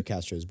she's It- Dave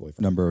Castro's boyfriend.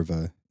 Number of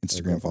Instagram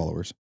girlfriend.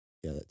 followers.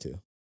 Yeah, that too.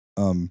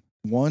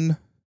 One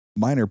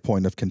minor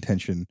point of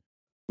contention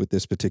with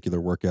this particular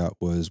workout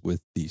was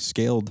with the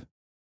scaled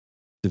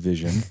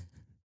division.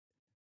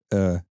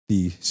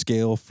 The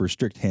scale for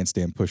strict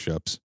handstand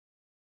push-ups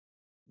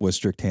was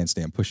strict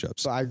handstand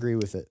push-ups. So I agree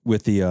with it.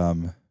 With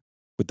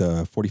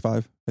the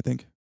 45, I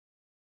think.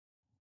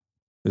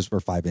 It was for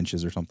 5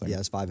 inches or something. Yeah,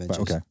 it's 5 inches.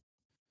 Okay.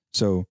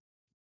 So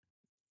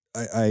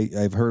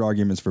I've heard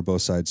arguments for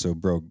both sides. So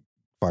bro,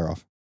 fire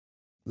off.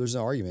 There's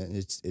no argument.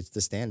 It's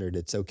the standard.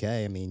 It's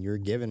okay. I mean, you're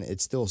given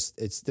it's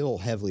still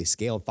heavily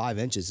scaled. 5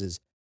 inches is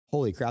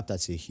holy crap.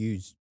 That's a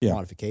huge Yeah.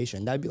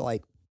 modification. That'd be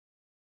like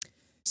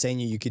saying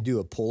you could do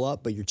a pull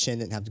up, but your chin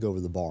didn't have to go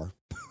over the bar.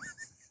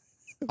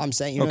 I'm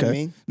saying, you know what I Okay.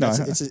 mean? No,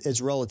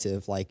 It's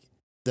relative. Like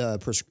the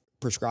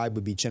prescribed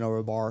would be chin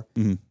over bar.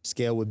 Mhm.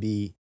 Scale would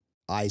be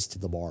eyes to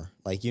the bar.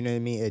 Like, you know what I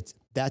mean?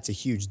 That's a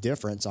huge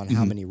difference on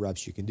how Mhm. many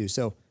reps you can do.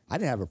 So I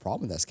didn't have a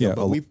problem with that scale, Yeah,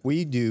 but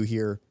we do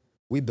here.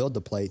 We build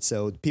the plate.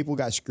 So people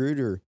got screwed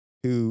or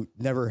who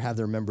never have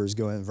their members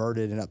go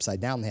inverted and upside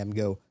down. They have them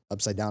go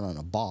upside down on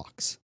a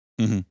box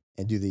Mhm.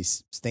 and do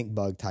these stink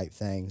bug type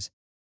things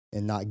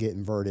and not get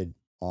inverted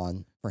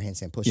for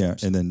handstand push Yeah.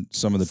 ups. And then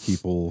some of the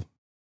people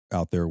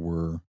out there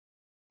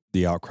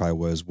the outcry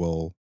was,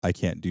 well, I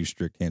can't do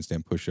strict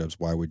handstand push-ups.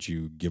 Why would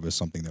you give us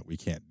something that we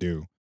can't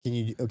do? Can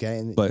you, okay.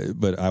 And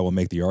But I will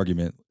make the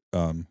argument,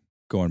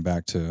 going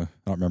back to, I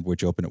don't remember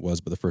which open it was,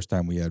 but the first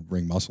time we had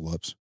ring muscle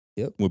ups,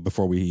 Yep.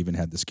 before we even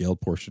had the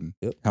scaled portion,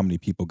 Yep. how many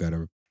people got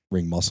a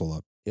ring muscle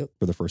up Yep.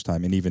 for the first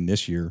time? And even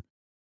this year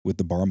with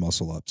the bar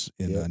muscle ups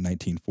in Yep.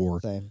 19.4,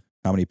 same.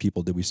 how many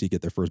people did we see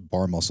get their first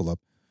bar muscle up?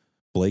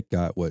 Blake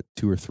got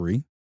 2 or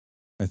 3,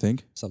 I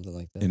think, Something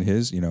like that. in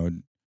his,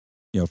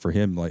 for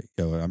him, like,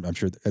 I'm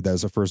sure that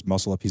was the first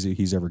muscle up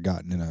he's ever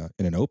gotten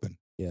in an open.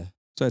 Yeah.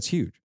 So that's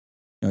huge.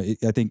 I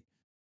think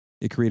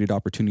it created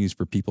opportunities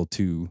for people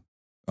to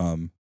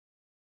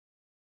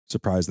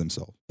surprise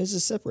themselves. It's a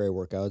separated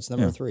workout. It's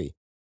number Yeah. 3.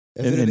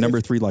 And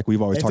number 3, like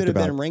we've always if talked it had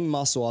about, been ring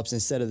muscle ups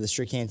instead of the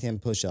strict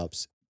handstand push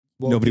ups,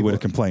 nobody would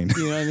have complained.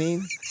 You know what I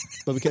mean?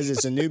 But because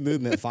it's a new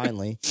movement,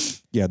 finally.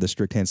 Yeah, the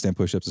strict handstand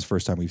push-ups is the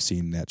first time we've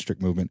seen that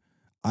strict movement.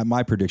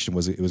 My prediction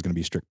was it was going to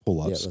be strict Yeah,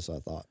 pull-ups. that's what I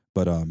thought.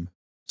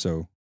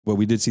 But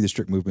we did see the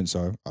strict movement,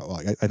 so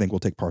I think we'll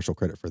take partial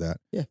credit for that.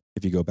 Yeah.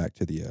 If you go back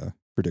to the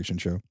prediction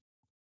show.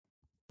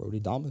 Brody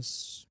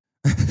Damas.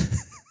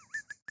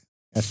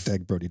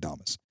 Hashtag Brody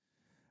Damas.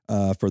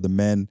 For the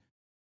men,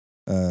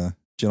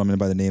 gentleman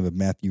by the name of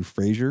Matthew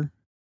Frazier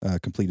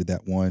completed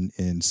that one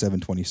in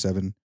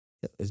 7:27.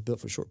 Yep, it's built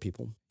for short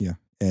people.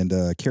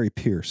 And Carrie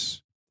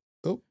Pierce,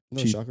 Oh,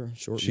 no She- shocker.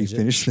 Short. she midget.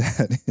 finished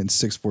that in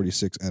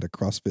 6:46 at a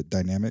CrossFit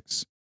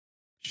Dynamics.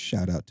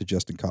 Shout out to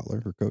Justin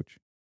Kotler, her coach.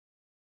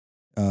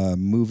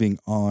 Moving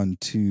on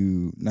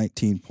to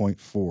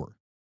 19.4.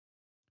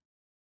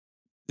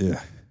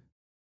 Yeah.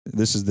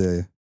 This is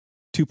the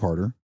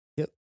 2-parter.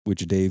 Yep.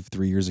 Which Dave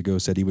 3 years ago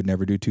said he would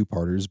never do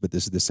 2-parters, but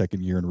this is the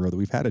second year in a row that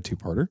we've had a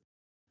 2-parter.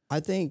 I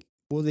think.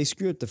 Well, they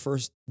screwed up the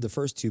first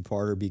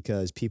 2-parter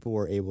because people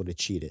were able to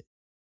cheat it.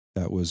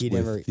 That was He with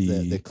never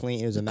the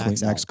clean. It was a clean,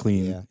 max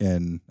clean, Yeah.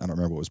 and I don't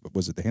remember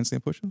was it the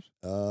handstand push-ups?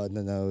 No,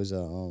 it was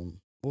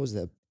what was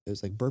that? It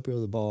was like burpee over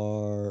the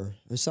bar.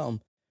 There's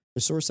something.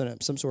 There's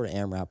some sort of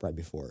AMRAP right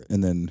before it.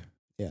 And then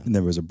Yeah. and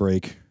there was a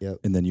break. Yep.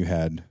 And then you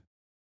had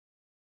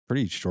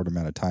pretty short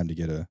amount of time to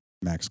get a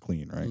max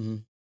clean, right?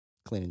 Mhm.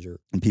 Clean and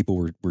jerk. And people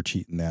were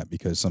cheating that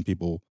because some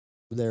people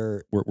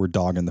They're were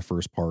dogging the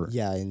first part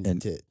yeah, and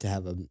and- to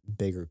have a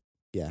bigger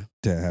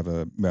to have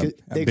a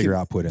They bigger could-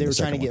 output in They the were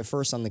trying to second get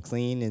first on the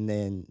clean, and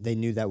then they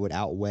knew that would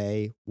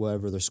outweigh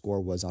whatever their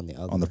score was on the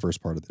other. one, on the first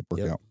part of the Yep.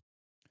 workout.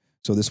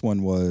 So this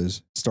one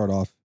was start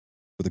off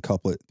with a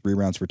couplet, 3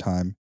 rounds for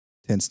time,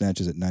 10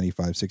 snatches at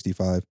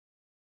 95-65,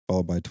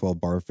 followed by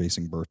 12 bar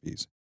facing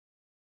burpees.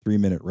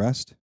 3-minute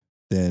rest,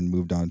 then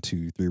moved on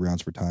to 3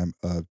 rounds for time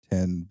of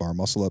 10 bar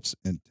muscle ups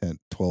and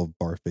 12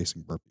 bar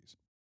facing burpees.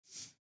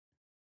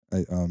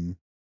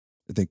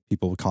 I think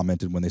people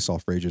commented when they saw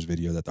Frazier's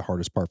video that the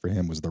hardest part for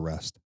him was the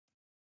rest.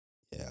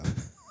 Yeah,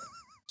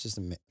 it's just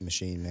a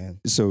machine, man.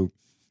 So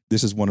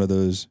this is one of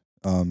those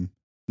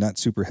not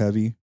super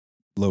heavy,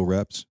 low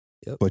reps,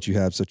 Yep. but you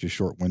have such a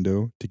short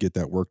window to get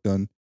that work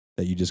done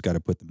that you just got to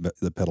put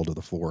the pedal to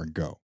the floor and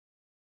go.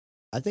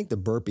 I think the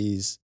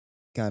burpees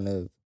kind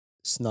of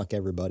snuck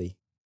everybody,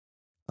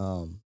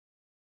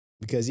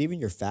 because even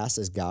your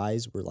fastest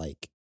guys were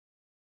like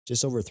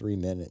just over 3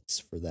 minutes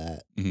for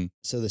that. Mhm.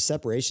 So the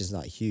separation is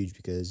not huge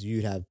because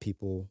you'd have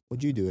people.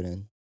 What'd you do it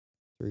in?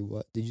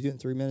 What? Did you do it in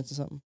 3 minutes or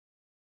something?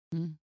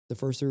 Mm. The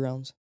first 3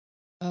 rounds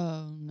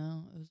Oh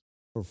no, it was.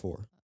 or 4? I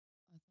thought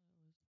it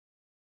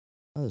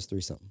was. Oh, it was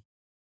 3 something.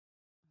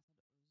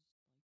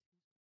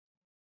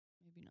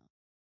 Maybe not.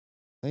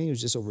 I think it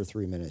was just over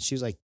 3 minutes. She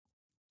was like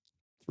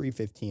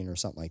 3:15 or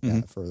something like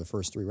Mhm. that for the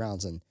first 3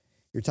 rounds, and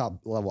your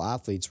top level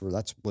athletes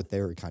that's what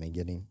they were kind of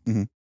getting.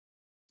 Mhm.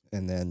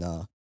 And then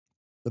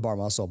the bar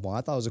muscle up one,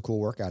 I thought it was a cool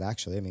workout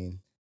actually. I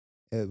mean,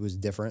 it was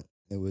different.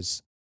 It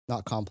was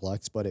not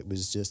complex, but it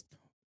was just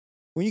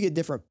when you get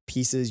different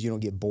pieces, you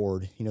don't get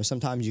bored. You know,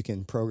 sometimes you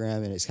can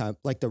program, and it's kind of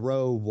like the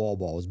row wall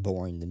ball is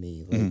boring to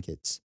me. Like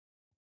it's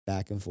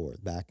back and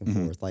forth,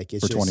 Mhm. forth. Like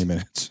it's For just 20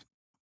 minutes.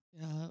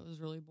 Yeah, it was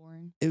really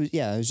boring. it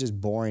was just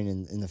boring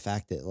in the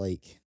fact that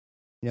like,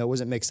 you know, it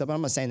wasn't mixed up.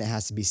 I'm not saying that it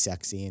has to be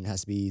sexy and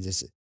has to be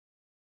this,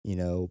 you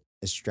know,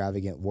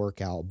 extravagant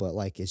workout, but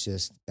like it's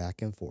just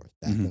back and forth,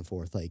 back Mhm. and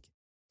forth. Like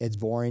it's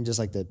boring, just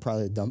like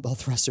probably the dumbbell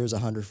thrusters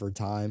 100 for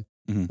time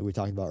Mhm. that we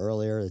talked about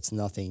earlier. It's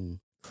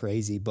nothing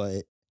crazy,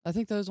 but I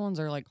think those ones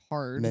are like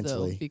hard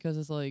Mentally. though because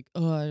it's like,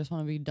 oh, I just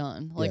want to be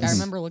done. Like I Yes.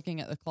 remember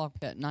looking at the clock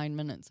at 9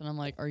 minutes and I'm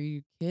like, are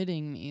you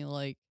kidding me?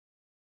 Like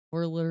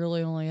we're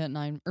literally only at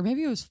 9, or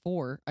maybe it was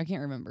 4. I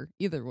can't remember.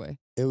 Either way,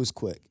 it was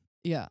quick.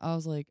 yeah, I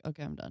was like,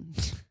 okay, I'm done.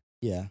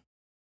 Yeah.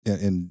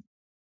 And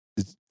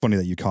it's funny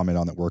that you comment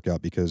on that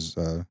workout because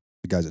the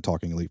guys at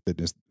Talking Elite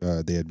Fitness,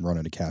 they had run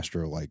into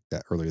Castro like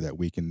that earlier that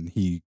week, and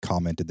he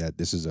commented that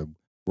this is a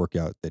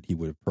workout that he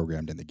would have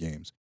programmed in the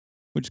games,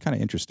 which is kind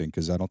of interesting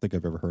because I don't think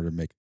I've ever heard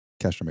him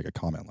Castro make a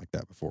comment like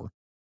that before.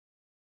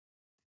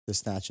 The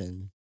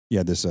snatching.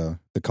 Yeah, this the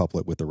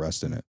couplet with the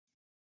rest in it.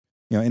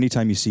 You know,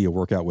 anytime you see a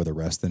workout with a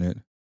rest in it,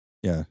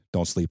 yeah,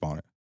 don't sleep on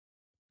it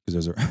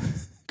because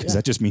Yeah.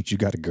 that just means you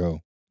got to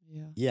go.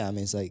 Yeah. Yeah. I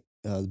mean, it's like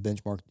the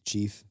benchmark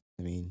chief.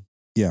 I mean,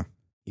 Yeah.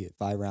 you get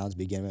 5 rounds,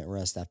 begin minute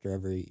rest after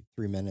every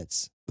 3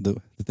 minutes.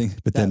 The thing,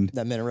 but That, then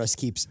that minute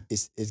rest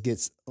it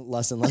gets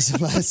less and less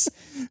and less.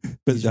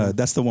 but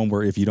that's the one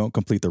where if you don't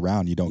complete the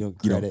round, you don't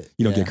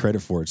Yeah. get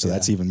credit for it. So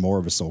that's Yeah. even more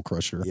of a soul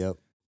crusher. Yep.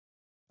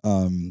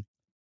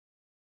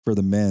 For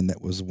the men,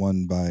 that was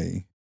won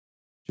by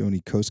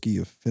Joni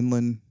Koski of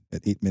Finland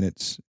at 8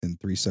 minutes and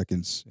 3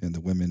 seconds, and the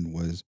women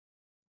was,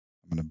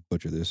 I'm going to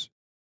butcher this,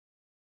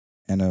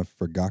 Anna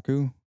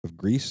Fergaku of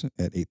Greece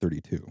at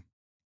 8:32.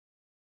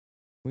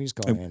 We just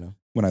call her Anna.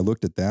 When I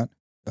looked at that,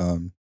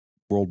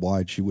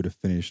 worldwide, she would have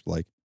finished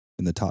like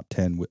in the top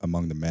 10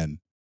 among the men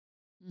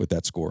with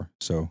that score.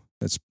 So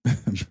that's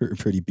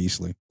pretty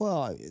beastly.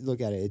 Well,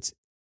 look at it. It's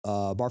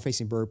bar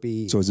facing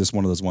burpee. So is this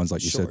one of those ones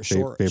like you said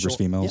favors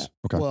females? Yeah.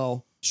 Okay.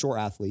 Well, short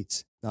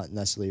athletes, not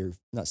necessarily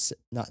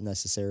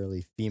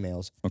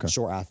females. Okay.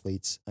 Short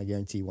athletes. I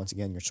guarantee you, once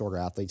again, your shorter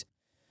athletes.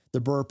 The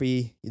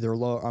burpee, they're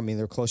low. I mean,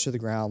 they're closer to the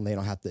ground. They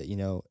don't have to. You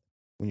know,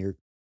 when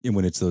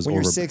it's those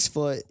you're 6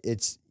 foot,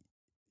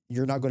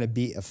 you're not going to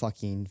beat a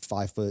fucking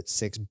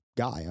 5'6"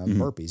 guy on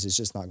burpees. It's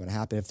just not going to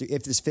happen.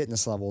 If this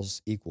fitness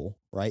level's equal,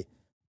 right?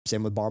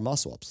 Same with bar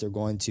muscle ups. They're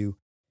going to, you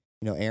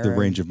know, Aaron, the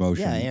range of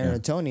motion. Yeah, Aaron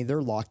and Tony,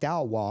 they're locked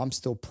out while I'm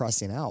still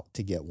pressing out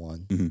to get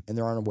one, and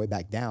they're on their way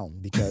back down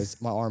because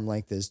my arm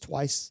length is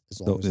twice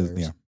as long as theirs.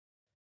 Yeah.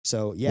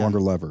 So yeah,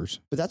 longer levers.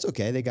 but that's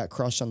okay. They got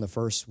crushed on the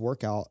first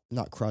workout.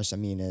 Not crushed. I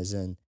mean, as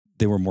in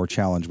They were more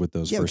challenged with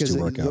those first two because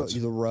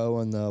workouts. the row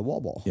and the wall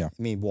ball. Yeah.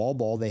 I mean, wall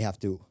ball,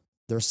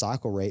 their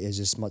cycle rate is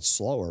just much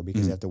slower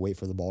because they have to wait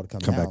for the ball to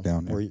come back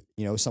down. Yeah. Where,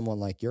 you know,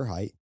 someone like your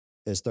height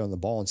is throwing the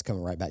ball and it's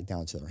coming right back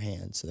down to their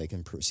hand so they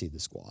can proceed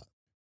the squat.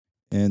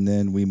 And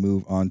then we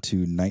move on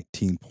to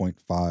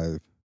 19.5.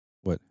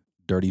 What?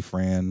 Dirty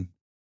Fran.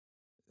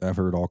 I've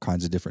heard all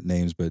kinds of different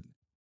names, but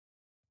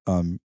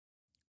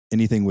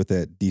anything with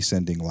that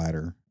descending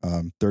ladder.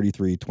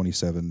 33,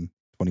 27,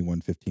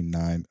 21, 15,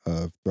 9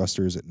 of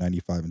thrusters at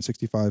 95 and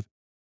 65,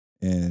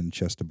 and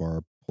chest to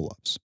bar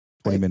pull-ups.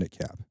 20-minute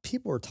cap.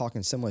 People are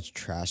talking so much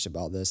trash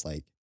about this,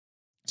 like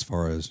As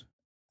far as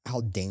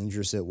how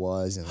dangerous it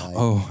was, and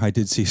like, I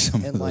did see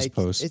some and of those like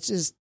posts. it's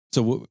just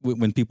So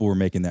when people were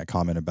making that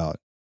comment about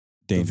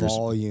dangerous,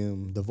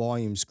 the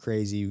volume's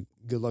crazy.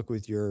 Good luck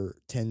with your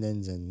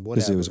tendons and because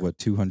whatever. it was what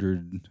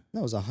 200.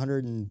 No, it was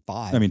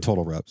 105. I mean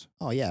total reps.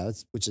 Oh yeah,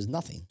 which is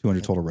nothing.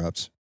 200 total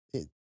reps.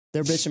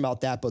 They're bitching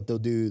about that, but they'll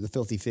do the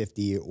filthy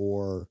 50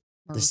 or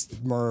the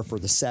Murph or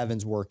the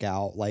sevens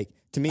workout. Like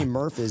to me,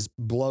 Murph is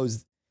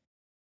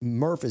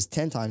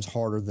 10 times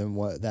harder than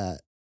what that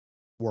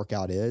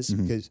workout is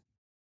because,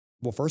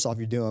 well, first off,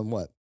 you're doing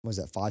what was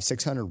that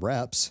 500-600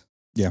 reps?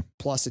 Yeah,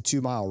 plus a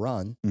 2-mile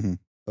run.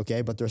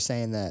 Okay, but they're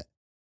saying that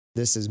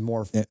this is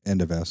more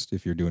end of vest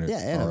if you're doing it. Yeah,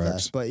 end of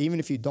vest. But even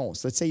if you don't,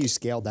 so let's say you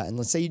scaled that, and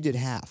let's say you did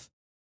half,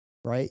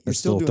 right? You're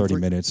still doing 30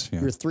 minutes.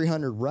 Yeah. You're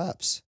 300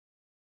 reps,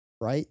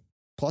 right?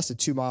 Plus a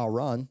 2-mile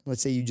run.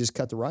 Let's say you just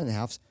cut the run in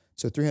half.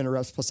 So 300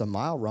 reps plus a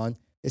mile run.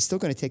 It's still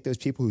going to take those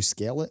people who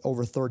scale it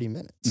over 30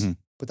 minutes,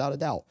 without a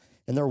doubt.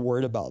 And they're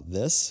worried about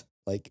this.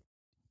 Like,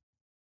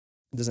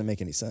 it doesn't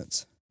make any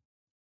sense.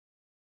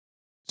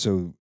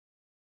 So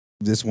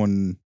this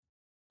one,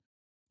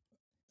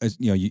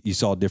 you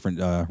saw different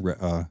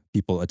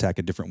people attack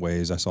it different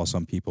ways. I saw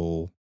some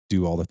people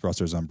do all the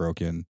thrusters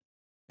unbroken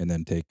and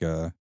then take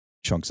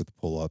chunks at the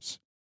pull-ups.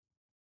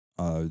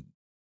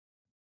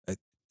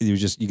 It was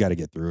just, you got to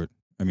get through it.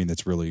 I mean,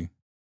 that's really,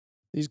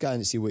 You just got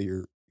to see what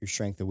your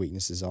strength and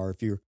weaknesses are.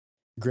 If you're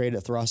great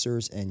at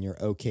thrusters and you're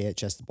okay at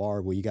chest to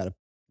bar, well, you got to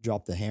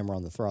drop the hammer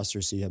on the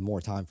thrusters so you have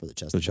more time for the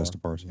chest the to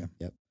chest bar. to bars.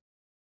 Yeah. Yep.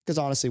 Because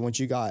honestly, once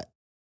you get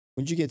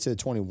to the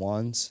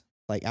 21s,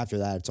 like after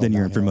that, it's all Then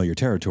you're in downhill. familiar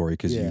territory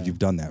because Yeah. you've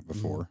done that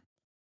before.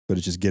 But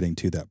it's just getting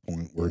to that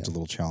point where it's a Yeah.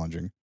 little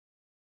challenging.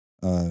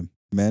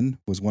 Men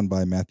was won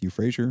by Matthew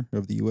Frazier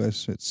of the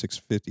U.S. at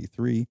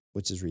 6:53.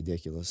 Which is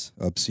ridiculous.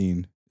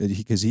 Obscene.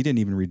 Because he didn't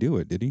even redo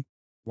it, did he?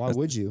 Why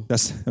would you?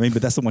 But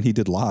that's the one he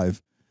did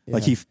live.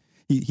 Like Yeah.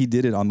 he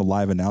did it on the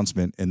live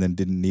announcement and then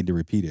didn't need to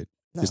repeat it.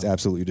 Just No.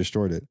 absolutely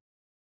destroyed it.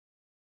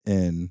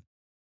 And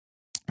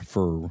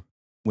for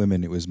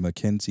women, it was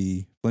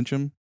Mackenzie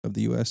Flincham of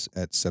the U.S.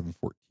 at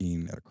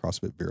 7:14 at a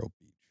CrossFit Vero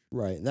Beach.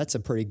 Right. And that's a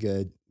pretty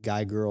good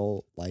guy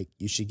girl. Like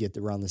you should get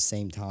around the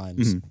same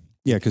times. Mhm.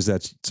 Yeah, because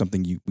that's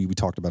something we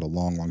talked about a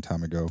long, long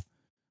time ago,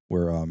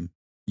 where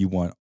you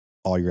want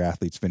all your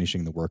athletes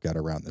finishing the workout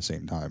around the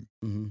same time,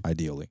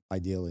 ideally.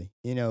 Ideally,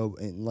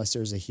 unless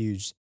there's a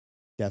huge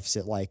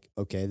deficit, like,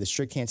 okay, the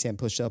strict handstand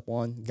push-up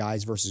one,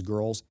 guys versus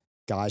girls,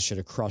 guys should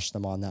have crushed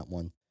them on that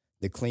one.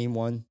 The clean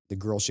one, the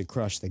girls should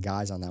crush the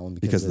guys on that one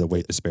Because of the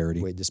weight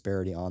disparity. Weight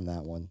disparity on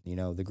that one.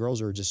 The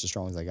girls are just as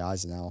strong as the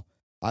guys now.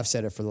 I've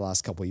said it for the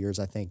last couple of years.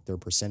 I think their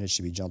percentage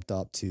should be jumped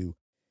up to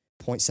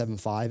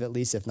 0.75 at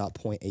least, if not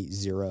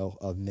 0.80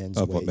 of men's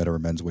Of weight. what better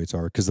men's weights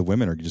are, because the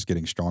women are just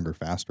getting stronger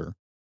faster.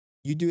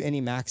 You do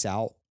any max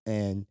out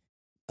and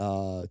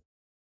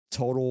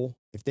total,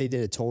 if they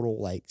did a total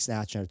like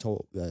snatch and a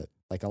total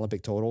like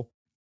Olympic total,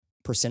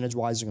 percentage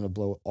wise, they're going to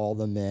blow all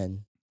the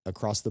men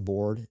across the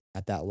board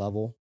at that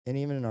level. And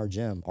even in our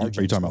gym, Are you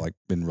talking about like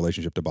in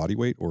relationship to body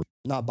weight or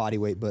not body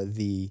weight, but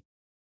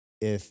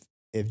if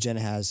Jenna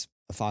has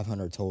a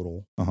 500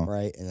 total, Uh-huh.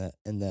 right,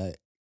 and the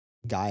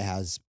guy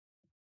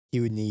he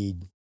would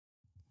need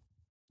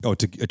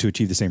to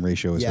achieve the same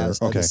ratio as her?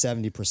 like Okay.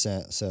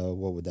 70%. So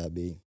what would that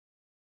be?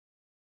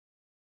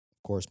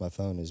 Of course, my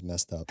phone is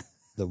messed up.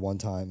 The one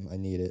time I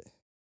need it.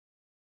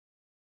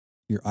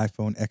 Your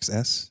iPhone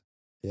XS?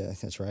 Yeah,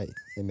 that's right.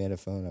 They made a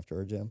phone after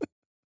our gym.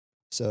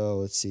 So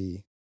let's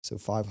see. So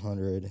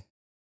 500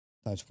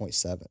 times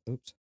 0.7.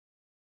 Oops.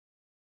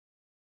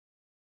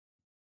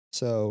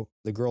 So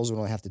the girls would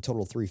only have to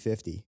total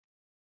 350.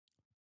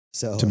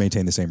 So To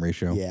maintain the same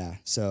ratio. yeah.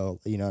 So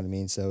you know what I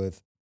mean? So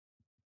if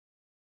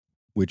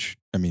Which,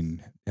 I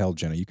mean, hell,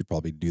 Jenna, you could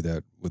probably do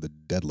that with a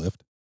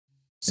deadlift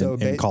so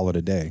and call it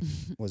a day.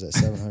 was it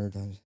 700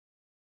 times?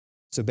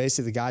 So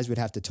basically the guys would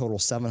have to total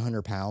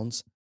 700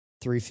 pounds,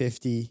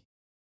 350,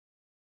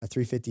 a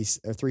 350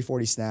 or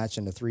 340 snatch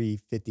and a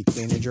 350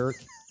 clean and jerk.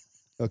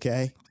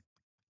 Okay.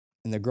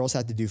 And the girls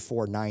had to do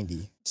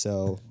 490.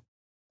 So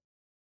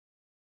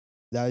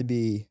that would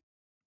be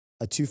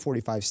a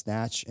 245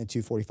 snatch and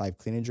 245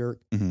 clean and jerk.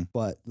 Mhm.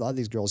 But a lot of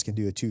these girls can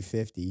do a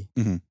 250.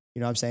 Mhm. You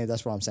know what I'm saying?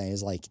 That's what I'm saying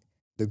is like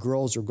the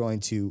girls are going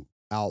to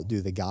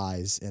outdo the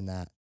guys in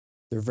that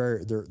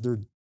their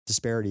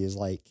disparity is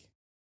like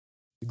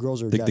the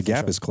girls are The definitely gap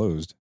strong. is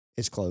closed.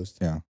 It's closed.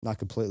 Yeah. Not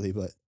completely,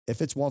 but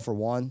if it's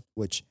 1-for-1,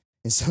 which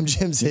in some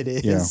gyms it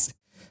is,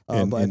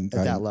 Yeah. but at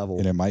that level,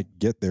 And it might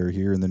get there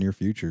here in the near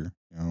future,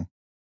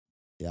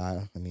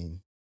 yeah, I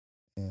mean,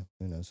 yeah,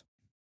 who knows?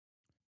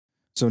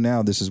 So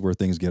now this is where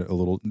things get a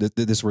little. This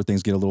is where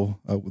things get a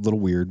little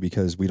weird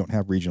because we don't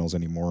have regionals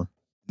anymore.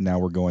 Now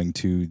we're going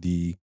to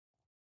the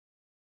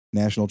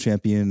national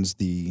champions,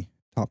 the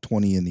top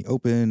 20 in the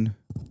open,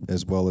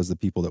 as well as the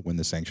people that win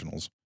the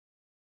sanctionals.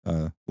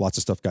 Lots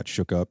of stuff got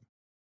shook up,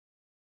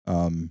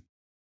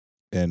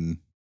 and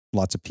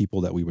lots of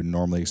people that we would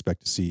normally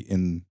expect to see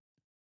in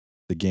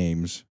the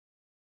games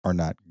are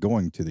not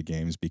going to the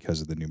games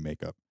because of the new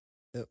makeup.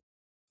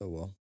 Oh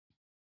well,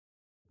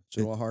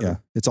 so a lot harder. Yeah,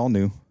 it's all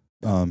new.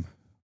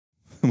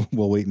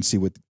 We'll wait and see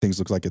what things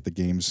look like at the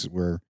games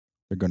where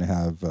they're going to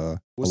have a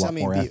lot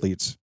more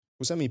athletes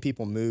Well, so many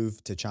people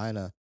move to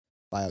China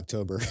by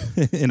October.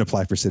 and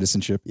apply for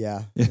citizenship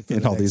Yeah,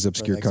 in all these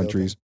obscure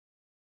countries.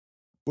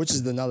 Which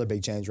is another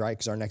big change, right?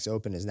 Because our next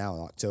open is now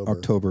in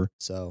October.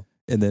 So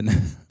And then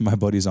my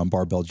buddies on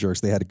Barbell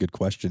Jerks, they had a good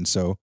question.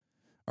 So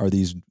are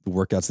these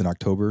workouts in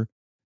October?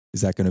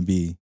 Is that going to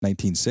be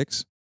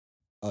 19.6?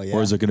 oh yeah,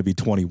 Or is it going to be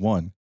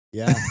 21?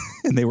 yeah,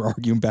 And they were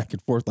arguing back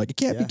and forth like, it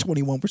can't be Yeah.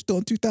 21. We're still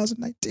in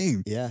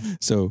 2019. yeah.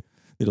 So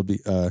it'll be,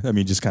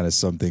 just kind of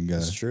something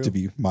That's true. to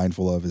be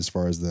mindful of as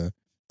far as the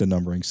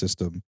numbering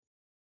system.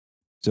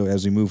 So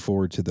as we move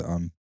forward to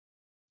the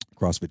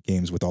CrossFit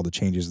Games with all the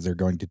changes, they're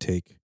going to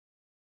take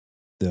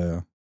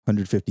the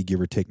 150 give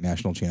or take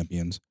national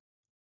champions,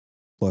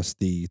 plus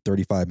the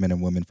 35 men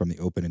and women from the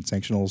open and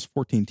sanctionals,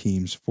 14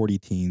 teams, 40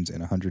 teens,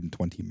 and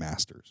 120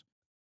 masters.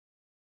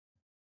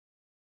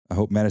 I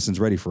hope Madison's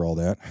ready for all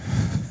that.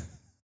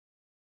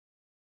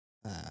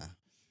 Ah.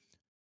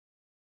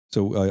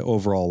 So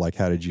overall, like,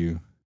 how did you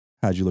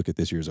look at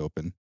this year's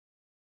open?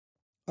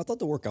 I thought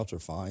the workouts were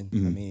fine. I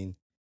Mhm. mean,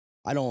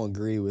 I don't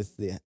agree with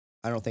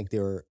I don't think they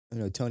were.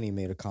 Tony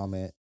made a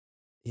comment.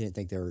 He didn't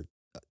think they were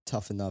a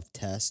tough enough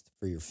test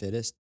for your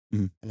fittest,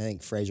 Mhm. and I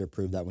think Fraser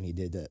proved that when he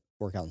did the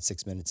workout in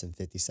 6 minutes and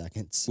 50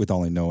 seconds. With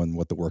only knowing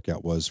what the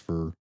workout was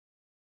for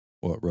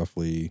what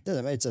roughly.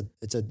 Doesn't matter. It's a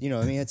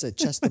it's a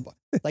chest to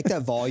like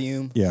that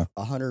volume. Yeah.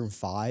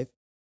 105.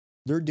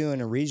 They're doing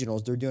in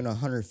regionals. They're doing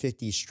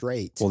 150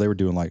 straight. Well, they were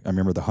doing like I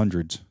remember the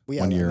hundreds Well,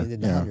 yeah, one year. I mean,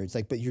 the yeah. hundreds,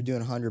 like, but you're doing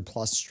 100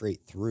 plus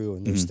straight through,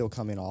 and they're Mhm. still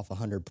coming off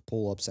 100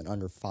 pull-ups in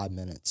under 5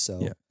 minutes. So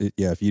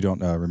Yeah. If you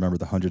don't remember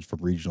the hundreds from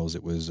regionals,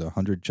 it was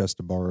 100 chest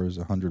to bars,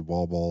 100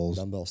 wall balls,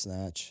 dumbbell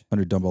snatch,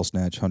 100 dumbbell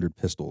snatch, 100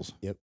 pistols.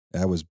 Yep.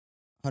 That was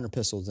 100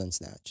 pistols and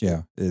snatch.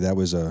 yeah. That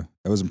was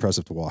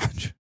impressive to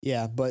watch.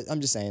 Yeah, but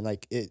I'm just saying,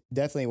 like, it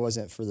definitely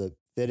wasn't for the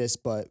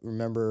fittest. But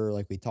remember,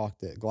 like we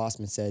talked, that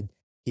Glossman said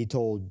he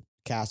told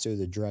Castro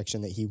the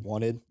direction that he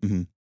wanted.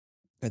 Mhm.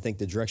 I think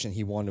the direction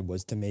he wanted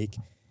was to make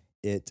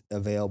it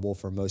available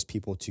for most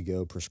people to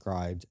go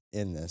prescribed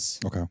in this.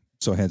 Okay.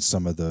 So hence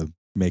some of the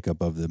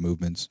makeup of the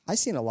movements. I've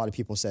seen a lot of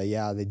people say,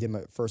 yeah, they did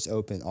my first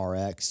open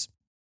RX.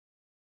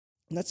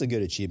 And that's a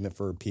good achievement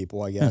for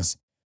people, I guess.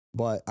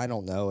 But I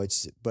don't know.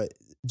 But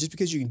just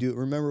because you can do it,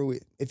 remember,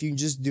 if you can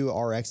just do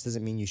RX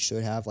doesn't mean you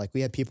should have. Like,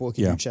 we had people who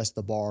could Yeah. do chest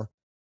to bar,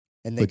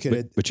 and they could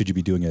have. But should you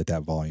be doing it at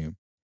that volume?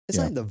 It's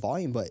yeah. not the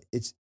volume, but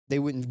they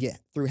wouldn't get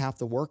through half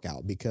the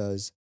workout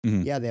because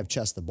Mhm. yeah, they have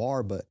chest to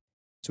bar, but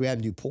so we had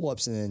them do pull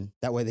ups, and then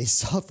that way they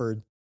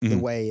suffered the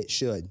Mhm. way it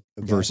should.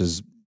 Okay?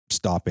 Versus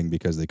stopping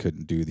because they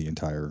couldn't do the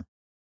entire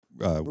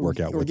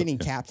workout. or with getting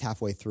it. capped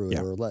halfway through it,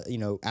 Yeah.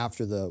 or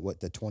after the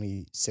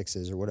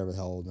 26s or whatever the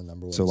hell the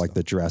number was. So like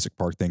the Jurassic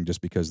Park thing,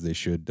 just because they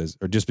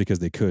or just because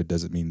they could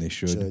doesn't mean they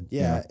should.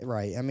 Yeah,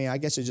 right. I mean, I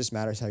guess it just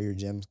matters how your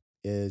gym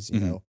is. You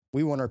Mhm. know,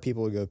 we want our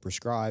people to go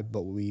prescribed,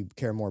 but we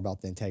care more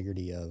about the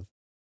integrity of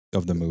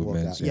Of the workout.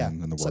 movements Yeah.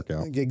 and the So,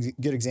 workout. a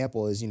good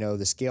example is,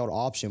 the scaled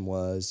option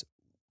was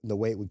the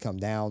weight would come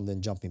down,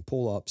 then jumping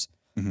pull ups.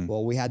 Mhm.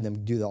 Well, we had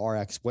them do the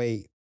RX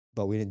weight,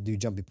 but we didn't do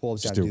jumping pull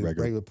ups. Just Got to do do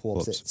regular regular pull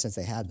ups pull-ups. since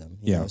they had them.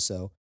 Yeah.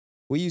 So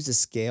we use the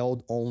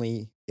scaled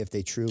only if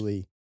they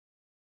truly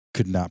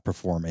Could not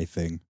perform a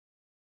thing.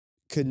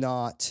 could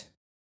not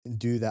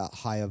do that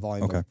high a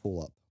volume Okay. of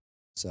pull up.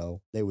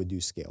 So they would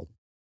do scaled.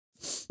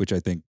 Which I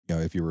think,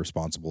 if you're a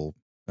responsible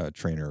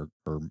trainer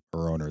or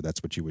owner,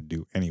 that's what you would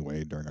do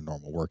anyway during a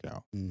normal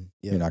workout. Yeah.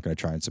 You're not going to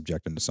try and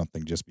subject them to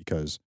something just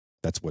because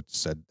that's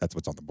what's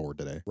on the board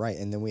today. Right.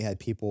 And then we had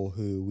people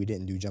who we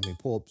didn't do jumping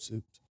pull ups.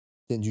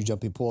 Didn't do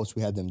jumping pull ups.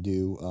 We had them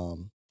do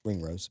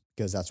ring rows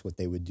because that's what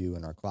they would do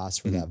in our class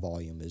for Mhm. that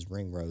volume is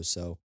ring rows.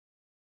 So,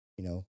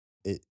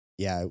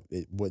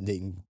 it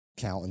didn't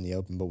count in the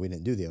open, but we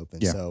didn't do the open.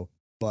 Yeah. So,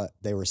 but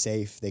they were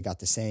safe. They got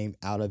the same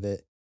out of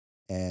it,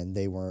 and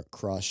they weren't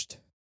crushed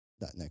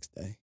that next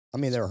day. I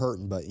mean, they were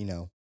hurting, but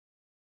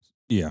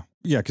Yeah.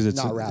 Yeah. Because it's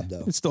Not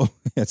rhabdo.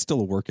 It's still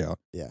a workout.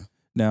 yeah.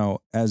 Now,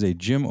 as a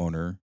gym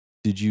owner,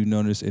 did you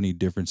notice any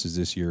differences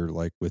this year,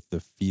 like with the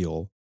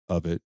feel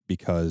of it?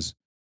 Because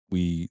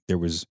there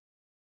was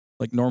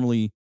like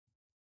normally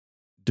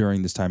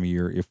during this time of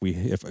year, if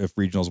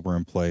regionals were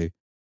in play,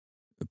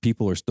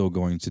 people are still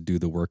going to do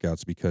the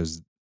workouts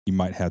because you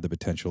might have the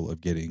potential of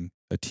getting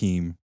a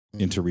team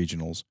Mhm. into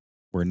regionals,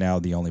 where now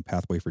the only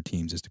pathway for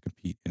teams is to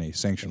compete in a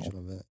sanctional.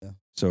 Functional event, yeah.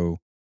 So,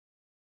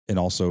 and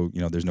also,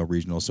 there's no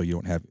regionals, so you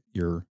don't have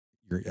your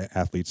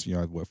athletes,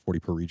 40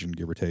 per region,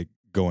 give or take,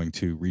 going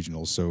to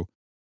regionals. So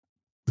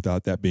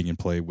without that being in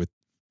play, with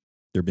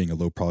there being a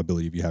low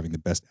probability of you having the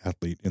best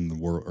athlete in the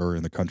world or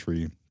in the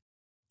country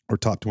or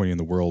top 20 in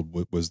the world,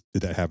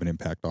 did that have an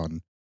impact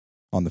on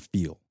the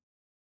feel?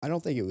 I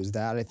don't think it was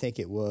that. I think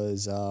it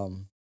was.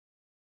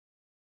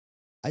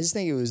 I just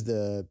think it was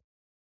the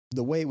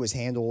way it was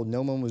handled.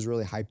 No one was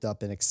really hyped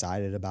up and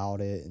excited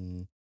about it,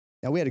 and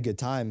now we had a good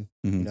time,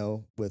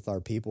 Mhm. with our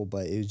people.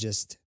 But it was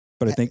just.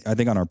 But I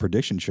think on our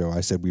prediction show,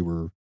 I said we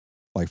were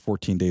like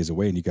 14 days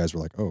away, and you guys were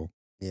like, "Oh,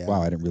 Yeah.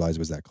 wow, I didn't realize it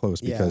was that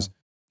close," Yeah. because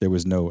there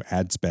was no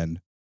ad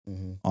spend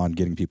Mm-hmm. on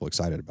getting people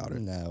excited about it.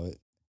 No,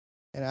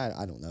 and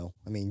I don't know.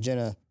 I mean,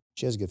 Jenna,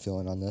 she has a good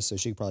feeling on this, so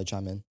she could probably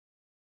chime in.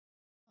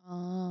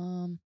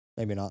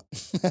 Maybe not.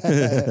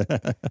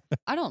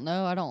 I don't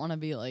know. I don't want to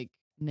be like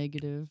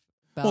negative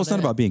about Well, it's not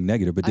it. about being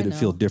negative, but I did it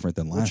feel know. different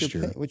than last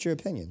year? What's your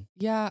opinion?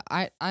 Yeah,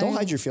 Don't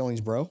hide your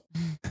feelings, bro.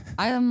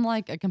 I am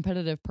like a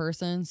competitive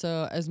person,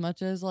 so as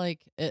much as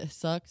like it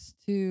sucks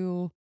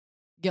to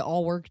get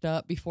all worked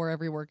up before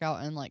every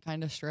workout and like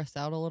kind of stressed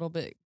out a little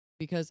bit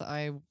because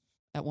at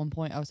one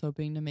point I was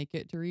hoping to make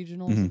it to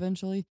regionals Mhm.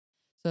 eventually.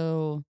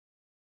 So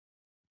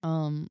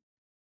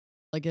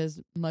like as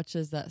much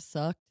as that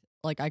sucked,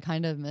 like I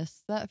kind of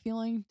missed that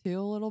feeling too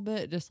a little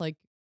bit, just like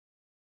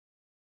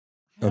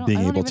Of being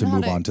I don't able even to know how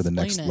move on to the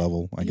explain next it.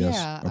 level, I guess.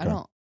 Yeah, Okay. I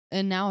don't.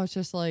 And now it's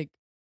just like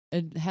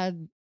it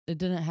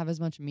didn't have as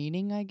much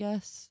meaning, I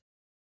guess.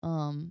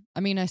 I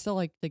mean, I still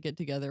like to get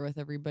together with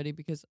everybody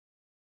because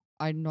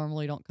I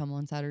normally don't come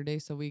on Saturday,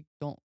 so I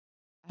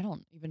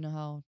don't even know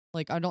how.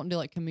 Like, I don't do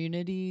like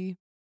community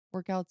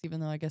workouts, even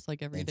though I guess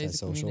like every day's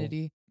a Antisocial.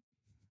 community.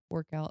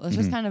 workout. That's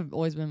just Mhm. kind of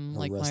always been Her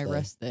like my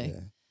rest day.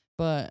 Yeah.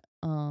 But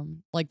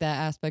like that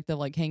aspect of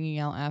like hanging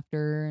out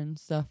after and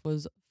stuff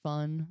was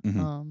fun.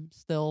 Mhm.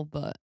 Still,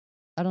 but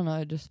I don't know,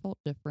 it just felt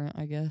different,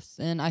 I guess.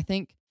 And I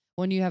think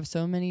when you have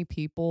so many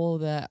people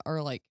that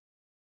are like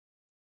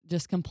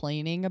just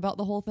complaining about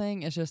the whole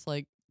thing, it's just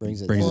like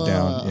Brings it Brings it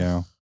down. down.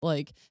 Yeah.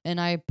 like, and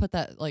I put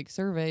that like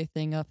survey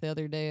thing up the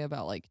other day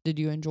about like, did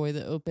you enjoy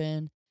the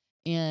open?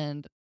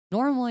 And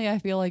normally I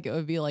feel like it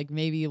would be like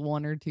maybe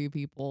one or two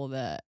people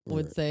that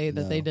would Or say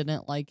that they no.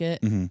 didn't like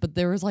it. Mhm. But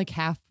there was like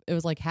it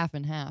was like half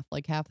and half.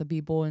 Like half the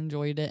people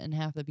enjoyed it and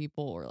half the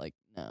people were like,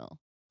 no,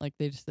 like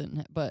they just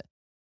didn't. But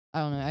I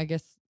don't know. I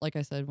guess, like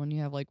I said, when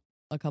you have like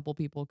a couple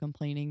people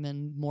complaining,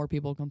 then more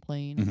people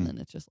complain. Mhm. And then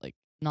it's just like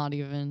not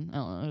even, I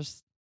don't know.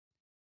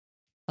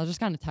 I was just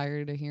kind of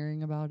tired of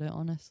hearing about it,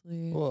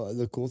 honestly. Well,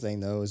 the cool thing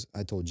though is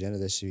I told Jenna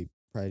this. She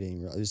probably didn't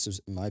realize, this is,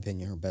 in my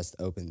opinion, her best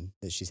open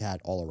that she's had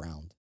all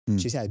around.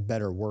 Mm. She's had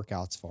better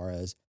workouts as far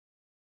as,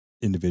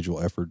 Individual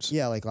efforts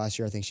yeah, like last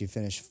year, I think she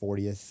finished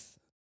 40th,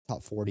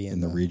 top 40 in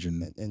the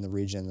region. in the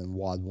region in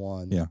WAD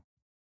 1. Yeah.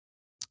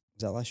 Was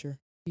that last year?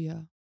 Yeah.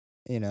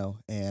 You know,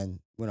 and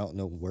we don't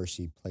know where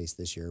she placed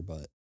this year,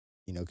 but,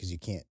 you know, because you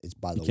can't, it's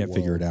by You the can't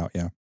figure it world. out.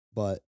 Yeah.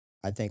 But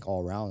I think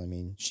all around, I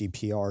mean, she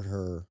PR'd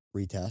her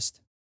retest.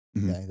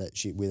 Mhm. Okay,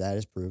 that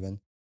is proven.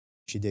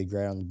 She did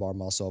great on the bar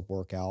muscle up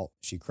workout.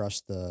 She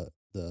crushed the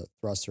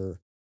thruster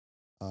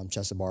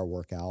chest to bar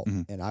workout.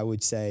 Mhm. And I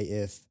would say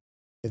if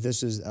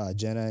this was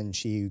Jenna and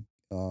she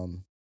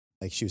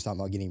like she was talking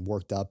about getting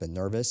worked up and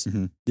nervous,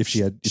 Mhm. If she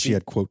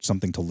had quote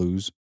something to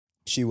lose.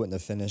 she wouldn't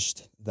have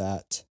finished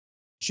that.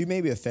 She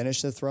maybe have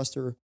finished the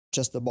thruster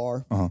chest to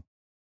bar. Uh-huh.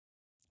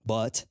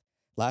 But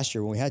last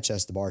year when we had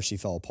chest to bar, she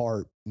fell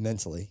apart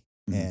mentally.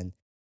 Mhm. And,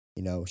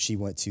 you know, she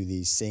went to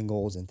these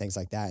singles and things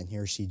like that. And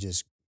here she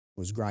just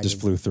was grinding.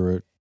 Just flew through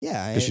it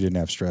Yeah. because she didn't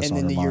have stress And on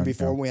then her the mind. year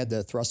before, Yeah. when we had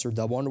the thruster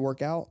double under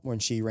workout, when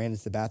she ran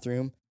into the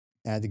bathroom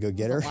and I had to go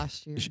get her,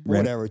 Last year. She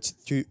ran- whatever,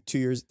 2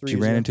 years, 3 She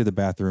years ran ago. into the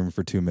bathroom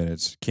for 2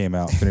 minutes, came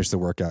out, finished the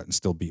workout, and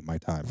still beat my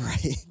time.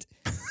 Right.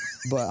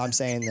 But I'm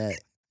saying that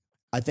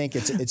I think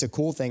it's a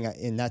cool thing,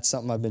 and that's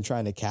something I've been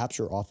trying to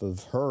capture off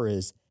of her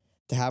is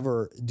to have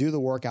her do the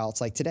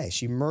workouts like today.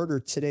 She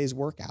murdered today's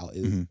workout.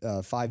 It was,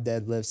 Mhm. 5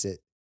 deadlifts at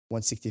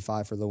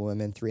 165 for the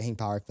women, 3 hang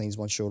power cleans,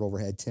 1 shoulder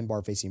overhead, 10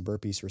 bar facing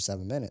burpees for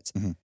 7 minutes.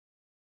 Mhm.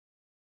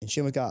 And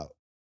she only got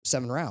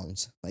 7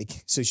 rounds.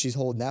 Like, so she's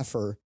holding that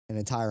for an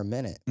entire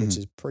minute, which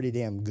is pretty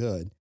damn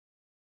good.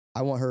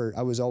 I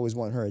was always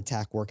wanting her to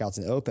attack workouts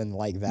in the open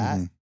like that.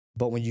 Mhm.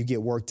 But when you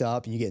get worked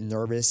up and you get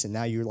nervous and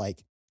now you're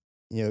like,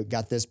 you know,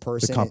 got this The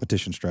person.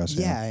 competition stress.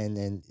 Yeah.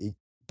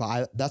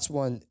 That's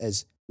one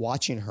as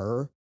watching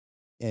her.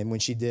 And when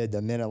she did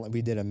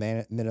we did a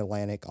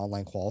Mid-Atlantic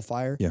online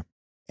qualifier. Yeah.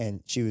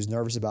 And she was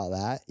nervous about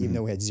that, even Mhm.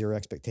 though we had zero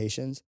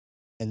expectations.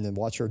 And then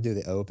watch her do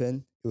the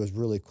open. It was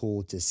really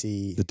cool to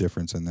see The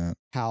difference in that.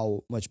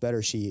 how much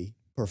better she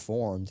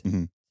performed.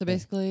 So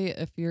basically,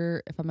 if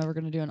I'm ever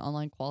going to do an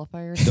online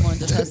qualifier, someone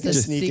just has to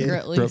Just sneak in.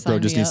 secretly Bro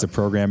sign just me needs to up.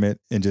 program it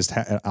and just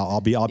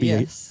I'll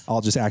Yes. I'll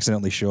just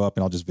accidentally show up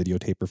and I'll just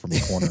videotape her from the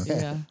corner.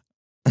 Yeah.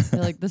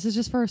 They're like, this is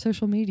just for our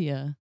social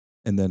media.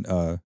 And then,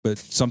 but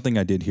something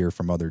I did hear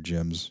from other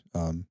gyms,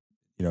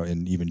 you know,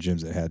 and even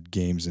gyms that had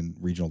games and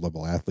regional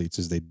level athletes,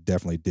 is they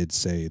definitely did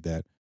say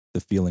that the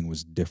feeling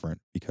was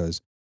different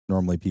because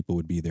normally people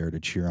would be there to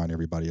cheer on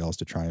everybody else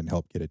to try and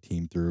help get a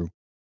team through,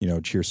 you know,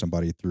 cheer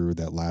somebody through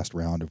that last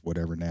round of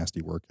whatever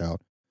nasty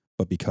workout.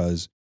 But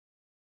because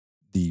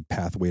the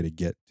pathway to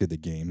get to the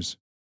games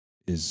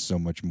is so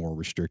much more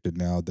restricted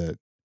now that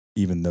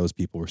even those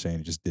people were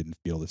saying it just didn't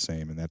feel the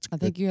same. And that's I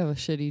think you have a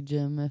shitty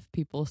gym if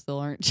people still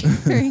aren't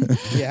cheering.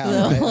 Yeah.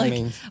 So, Right? like, I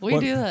mean, we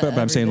do that. But I'm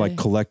every saying like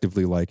day.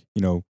 collectively, like,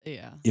 you know,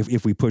 Yeah.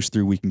 if we push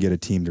through, we can get a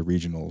team to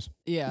regionals,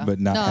 Yeah. but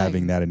not No,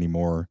 having that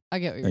anymore. I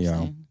get what you're you know,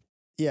 saying.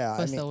 yeah. But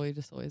I mean, still, we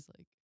just always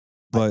like,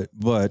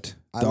 But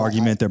I the like-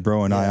 argument that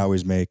Bro and I yeah.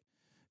 always make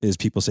is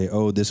people say,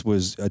 oh, this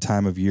was a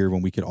time of year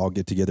when we could all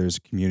get together as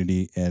a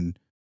community. And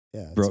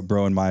yeah.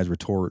 Bro and my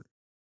retort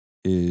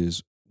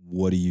is,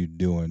 what are you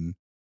doing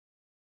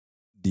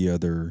the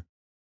other,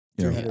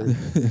 you know,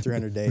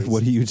 300 days.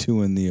 What are you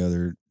doing the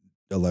other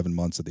 11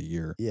 months of the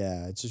year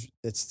Yeah. It's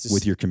just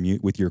with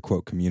your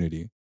quote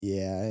community?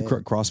 yeah. and-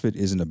 CrossFit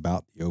isn't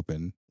about the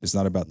open. It's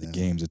not about the No.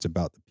 games. It's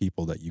about the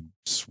people that you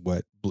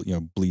sweat,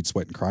 bleed,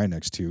 sweat, and cry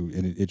next to.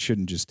 And it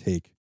shouldn't just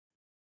take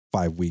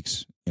 5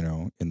 weeks, you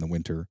know, in the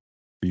winter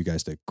for you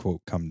guys to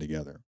quote come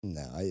together.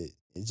 No,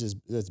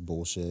 that's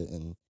bullshit.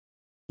 And,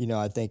 you know,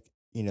 I think,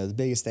 you know, the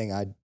biggest thing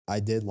I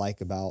did like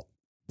about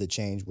the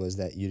change was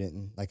that you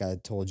didn't, like I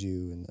told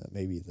you, and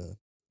maybe the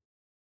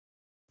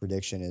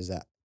prediction is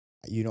that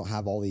you don't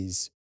have all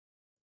these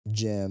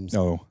gyms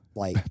Oh,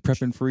 like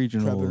prepping for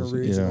regionals.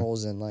 prepping Yeah.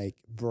 regionals and like,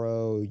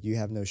 bro, you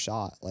have no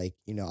shot. Like,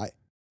 you know,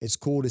 it's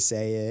cool to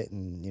say it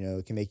and, you know,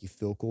 it can make you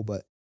feel cool,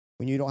 but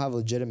when you don't have a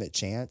legitimate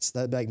chance,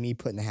 that'd be like me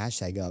putting the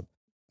hashtag up,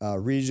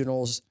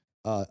 regionals,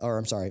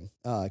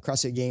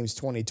 CrossFit Games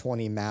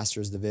 2020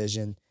 Masters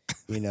Division,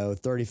 you know,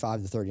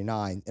 35 to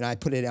 39. And I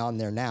put it on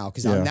there now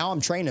because Yeah. now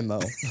I'm training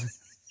Mo.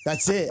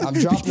 That's it. I'm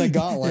dropping the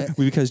gauntlet.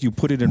 Because you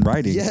put it in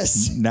writing.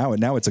 Yes. Now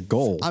it's a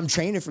goal. I'm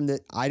training from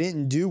I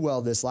didn't do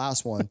well this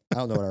last one. I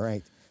don't know what I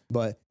ranked,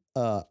 but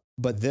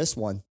this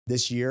one,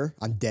 this year,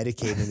 I'm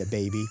dedicating it,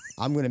 baby.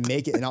 I'm going to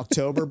make it in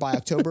October. By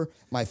October,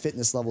 my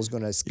fitness level is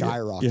going to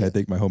skyrocket. Yeah, I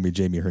think my homie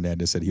Jamie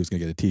Hernandez said he was going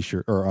to get a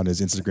t-shirt, or on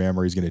his Instagram,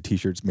 or he's going to get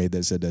t-shirts made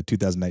that said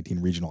 2019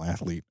 regional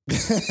athlete.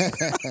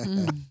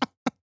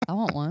 I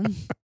want one.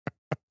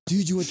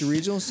 Dude, you went to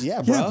regionals?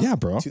 Yeah, bro. Yeah,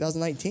 bro.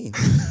 2019.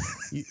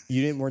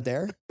 you weren't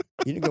there?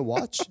 You didn't go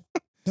watch?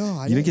 No,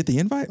 I You didn't get the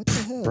invite? What the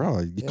hell? Bro,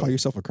 you call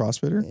yourself a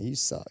CrossFitter? Yeah, you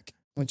suck.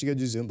 Why don't you go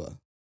do Zumba?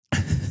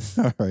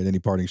 All right, any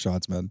parting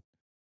shots, man?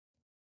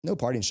 No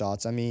parting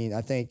shots. I mean,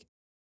 I think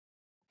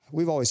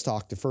we've always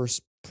talked the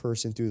first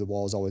person through the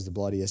wall is always the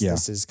bloodiest. Yeah.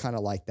 This is kind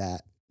of like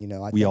that. You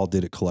know, We all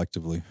did it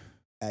collectively.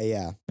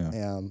 yeah.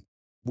 Yeah.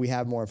 We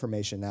have more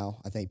information now.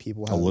 I think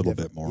people have A little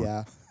different- bit more.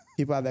 Yeah.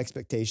 People have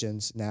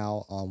expectations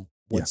now on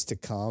what's to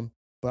come.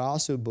 But I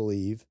also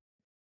believe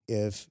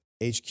if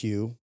HQ,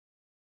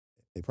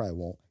 they probably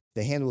won't,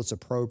 they handle this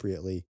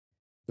appropriately,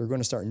 they're going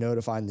to start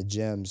notifying the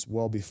gyms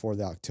well before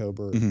the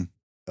October Mhm.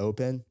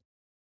 open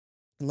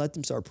and let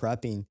them start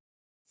prepping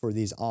for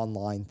these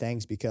online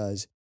things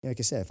because, you know, like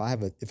I said, if I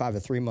have a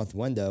 3-month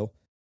window,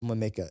 I'm going to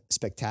make a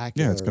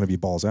spectacular. Yeah, it's going to be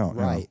balls out.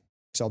 yeah. Right.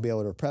 So I'll be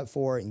able to prep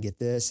for it and get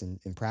this and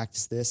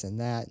practice this and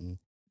that. And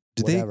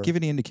Did whatever. they give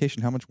any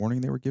indication how much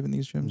warning they were giving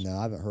these gyms? no,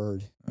 I haven't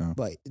heard. Oh.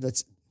 But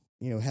that's,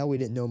 you know, hell, we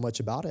didn't know much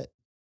about it.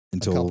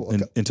 Until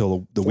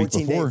the week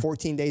 14 before.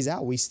 14 days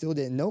out, we still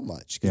didn't know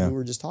much because Yeah. we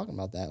were just talking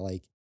about that.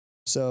 Like,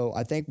 so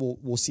I think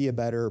we'll see a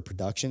better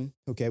production.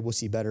 Okay. We'll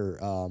see better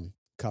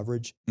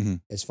coverage Mhm.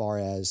 as far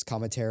as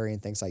commentary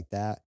and things like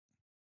that.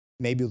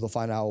 Maybe they'll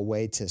find out a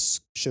way to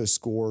show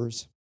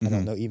scores. I Mhm.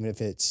 don't know, even if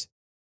it's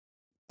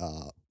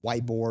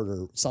whiteboard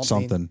or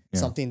something. Yeah.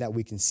 Something that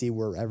we can see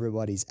where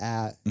everybody's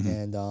at.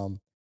 Mhm. And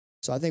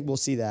so I think we'll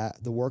see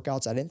that. The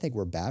workouts, I didn't think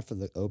were bad for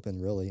the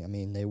open, really. I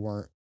mean, they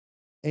weren't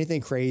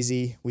anything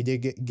crazy. We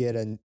did get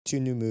 2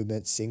 new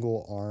movements,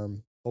 single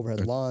arm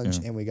overhead lunge,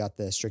 yeah. and we got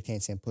the strict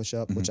handstand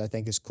push-up, which Mhm. I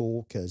think is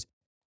cool because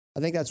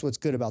I think that's what's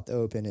good about the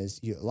open is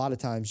a lot of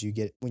times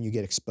when you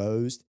get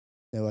exposed,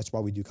 you know, that's why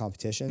we do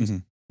competitions.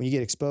 Mhm. When you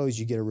get exposed,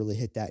 you get to really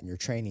hit that in your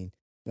training.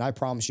 And I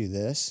promise you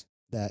this,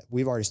 that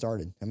we've already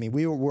started. I mean,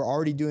 we're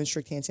already doing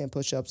strict handstand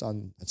push-ups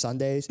on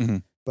Sundays,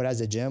 Mhm. but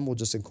as a gym, we'll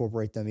just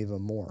incorporate them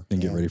even more.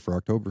 And get ready for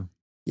October.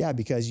 Yeah,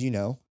 because, you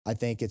know, I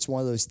think it's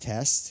one of those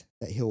tests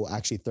that he'll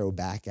actually throw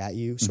back at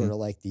you, Mm-hmm. sort of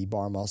like the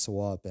bar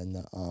muscle up and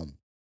the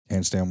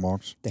Handstand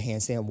walks.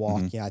 handstand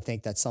walk. Mhm. Yeah, I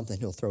think that's something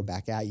he'll throw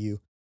back at you.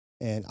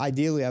 And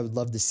ideally, I would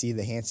love to see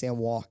the handstand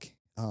walk.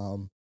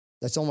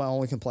 That's my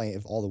only complaint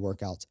of all the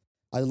workouts.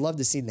 I'd love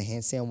to see the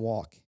handstand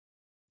walk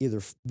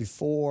either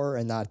before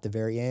and not at the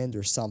very end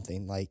or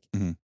something like,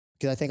 Mhm.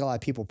 because I think a lot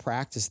of people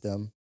practice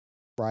them,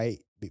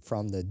 right?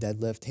 From the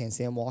deadlift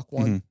handstand walk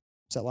one. Mhm.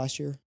 Was that last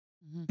year?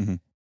 Mhm.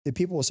 The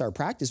people will start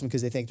practicing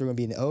because they think they're going to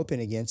be in the open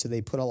again. So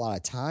they put a lot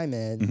of time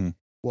in. Mhm.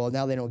 Well,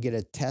 now they don't get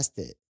to test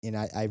it. And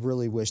I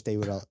really wish they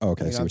would have.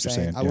 Okay, you know so what you're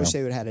saying. I wish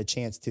they would have had a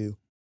chance to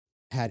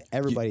had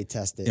everybody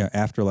test it. Yeah,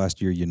 after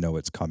last year, you know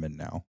it's coming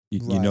now. You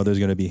know Right. there's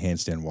going to be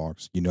handstand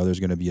walks. You know there's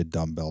going to be a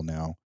dumbbell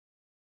now.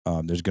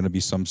 There's going to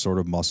be some sort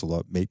of muscle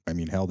up. I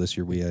mean, hell, this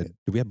year did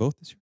we have both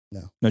this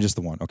year? No, just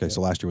the one. Okay, Yep.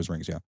 so last year was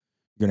rings. Yeah,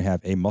 you're going to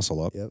have a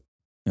muscle up. Yep.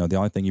 You know, the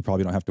only thing you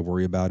probably don't have to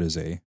worry about is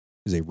a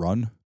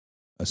run,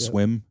 a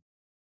swim,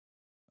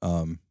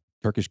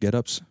 Turkish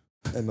get-ups,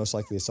 And most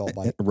likely assault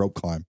bike. a rope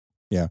climb.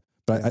 Yeah,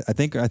 but Yeah. I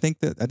think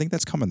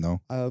that's coming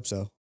though. I hope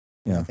so.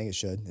 Yeah. I think it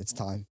should. It's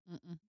time.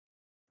 Mm-mm.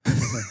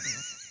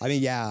 I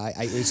mean, yeah,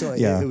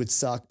 Yeah. it would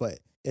suck, but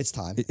it's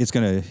time. It's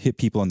going to hit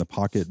people in the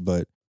pocket,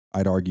 but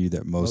I'd argue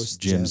that most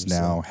gyms gyms,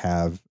 now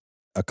have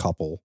a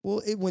couple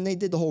Well, when they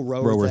did the whole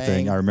rower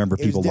thing. I remember it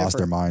was people lost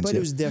their different, minds. But Yeah.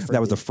 it was different.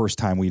 That was the first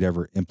time we'd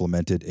ever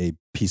implemented a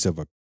piece of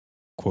a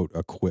quote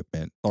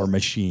equipment or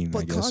machine, I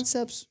But guess.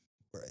 concepts,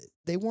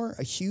 they weren't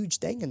a huge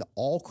thing in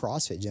all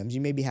CrossFit gyms.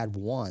 You maybe had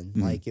one.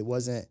 Mhm. Like it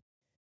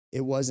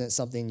wasn't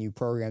something you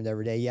programmed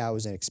every day. Yeah, it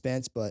was an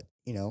expense, but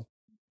you know,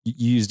 You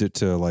used it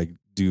to like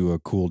do a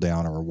cool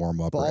down or a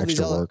warm up but or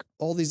extra work.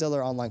 all these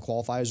other online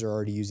qualifiers are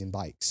already using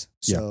bikes.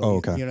 Yeah. So Oh,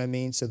 okay. you know what I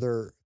mean?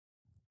 So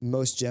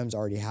most gyms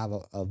already have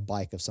a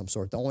bike of some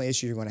sort. The only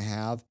issue you're going to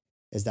have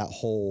is that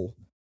whole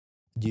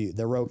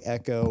the Rogue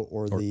Echo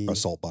or the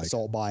assault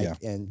bike. Yeah.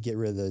 and get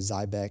rid of the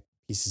Zybeck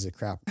pieces of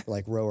crap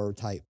like rower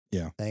type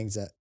Yeah. things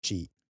that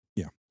cheat.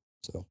 Yeah.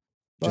 So,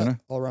 but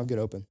Jenna? all around good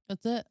open.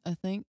 That's it, I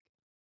think.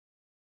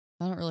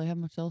 I don't really have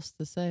much else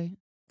to say.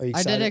 Are you I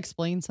excited? did I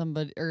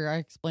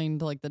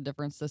explained like the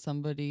difference to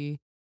somebody,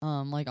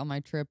 like on my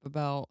trip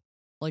about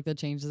like the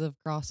changes of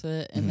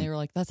CrossFit, and Mhm. they were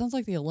like, "That sounds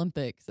like the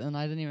Olympics," and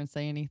I didn't even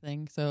say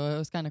anything. So it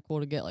was kind of cool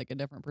to get like a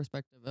different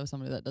perspective of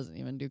somebody that doesn't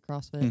even do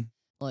CrossFit. Mm.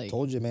 Like,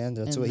 Told you, man.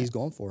 That's and what the- he's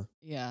going for.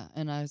 yeah,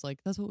 and I was like,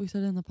 "That's what we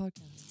said in the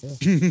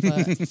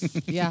podcast."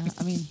 But Yeah,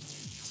 I mean,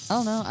 I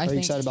don't know. I Are you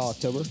think excited about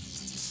October?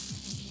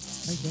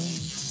 I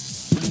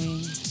guess. I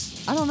mean,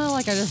 I don't know.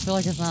 Like, I just feel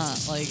like it's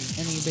not like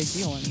any big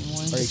deal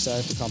anymore. Are you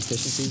excited for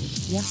competition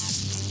season?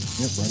 Yeah.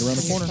 Yep, right around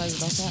the Pretty corner. excited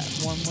about that.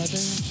 Warm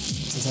weather.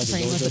 Just had the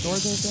Train with the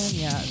doors doors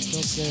open. Yeah, it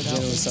feels good out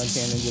open. there. Was sun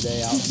tanning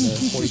today out in the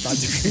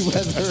 45-degree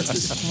weather.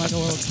 I'm like a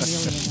little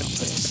chameleon out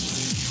there.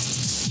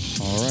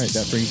 All right,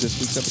 that brings this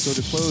week's episode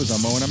to close.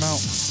 I'm Mo and I'm out.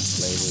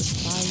 Later.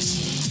 Bye.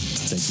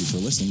 Thank you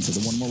for listening to the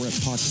One More Rep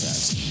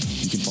podcast.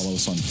 You can follow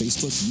us on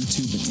Facebook,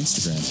 YouTube, and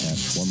Instagram at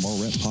One More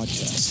Rep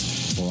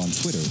Podcast, or on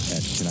Twitter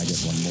at Can I Get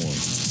One More,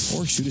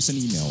 or shoot us an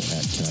email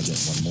at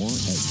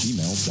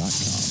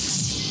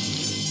canigetonmore@gmail.com.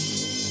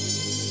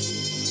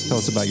 Tell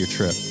us about your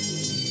trip.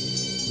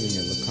 You and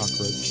your little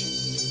cockroach.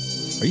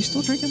 Are you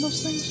still drinking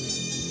those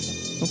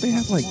things? Don't they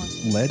have like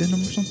lead in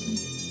them or something?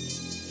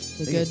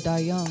 The good die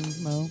young,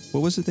 Mo. What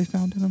was it they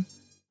found in them?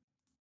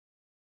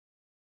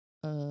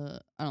 I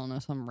don't know,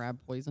 some rat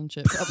poison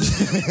chip.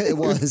 It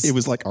was. It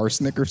was like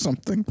arsenic or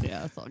something.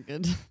 Yeah, it's all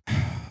good.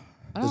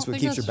 That's what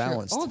keeps you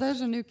balanced. Oh, there's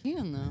a new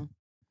can though.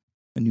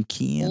 A new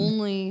can.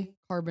 Only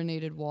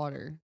carbonated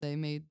water. They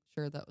made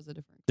sure that was a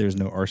different. There's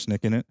no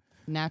arsenic in it.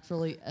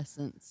 Naturally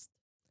essenced.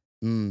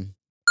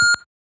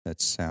 That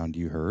sound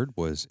you heard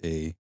was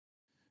a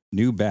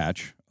new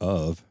batch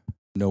of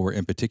Nowhere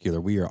in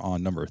Particular. We are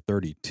on number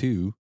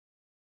 32,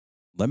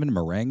 Lemon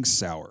Meringue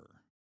Sour.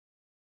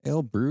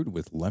 Ale brewed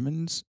with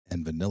lemons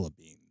and vanilla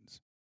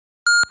beans.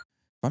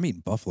 If I'm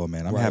eating buffalo,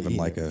 man, I'm having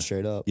like a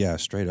straight up. Yeah,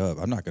 straight up.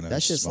 I'm not gonna.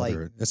 That's just like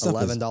smother it. That stuff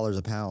is- $11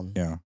 a pound.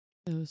 Yeah,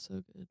 It was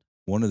so good.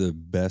 one of the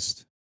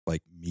best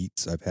like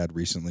meats I've had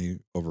recently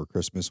over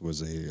Christmas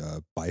was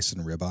a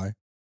bison ribeye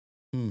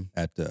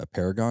at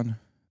Paragon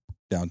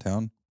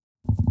downtown.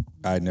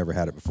 I had never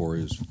had it before.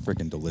 It was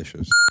freaking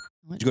delicious.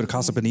 Did you go to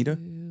Casa Bonita?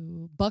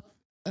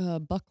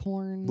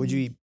 Buckhorn. Would you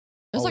eat?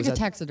 It was oh, like was a that-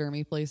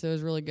 taxidermy place. It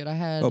was really good. I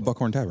had. Oh,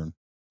 Buckhorn Tavern.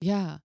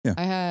 Yeah. Yeah.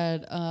 I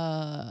had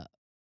a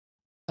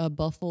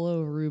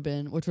buffalo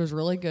Reuben, which was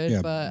really good,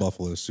 Yeah, but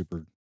buffalo is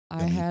super.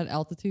 I had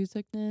altitude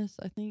sickness,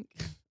 I think,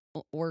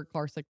 or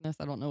car sickness.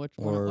 I don't know which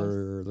one it was.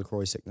 Or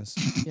LaCroix sickness.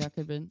 Yeah, it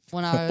could have been.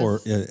 When I Or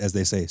was. as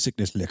they say,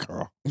 sickness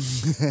liquor.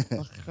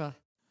 Ugh,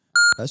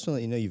 I just want to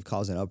let you know you've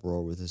caused an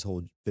uproar with this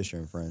whole Fisher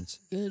and Friends.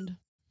 good.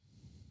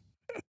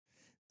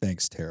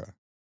 Thanks, Tara.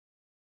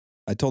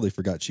 I totally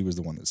forgot she was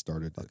the one that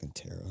started it. Fucking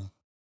Tara.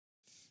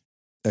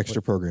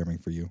 Extra programming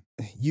for you.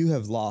 You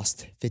have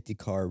lost 50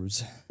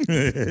 carbs.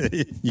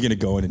 You gonna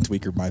go in and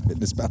tweak your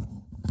MyFitnessPal?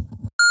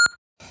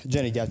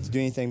 Jenny, do you have to do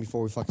anything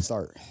before we fucking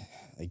start?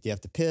 Like, do you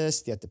have to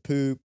piss? Do you have to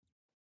poop?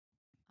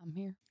 I'm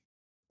here.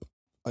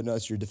 I know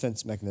it's your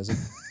defense mechanism.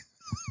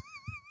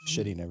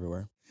 Shitting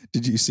everywhere.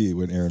 Did you see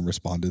when Aaron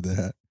responded to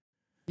that?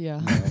 Yeah.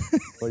 No.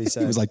 What did he say?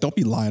 He was like, "Don't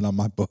be lying on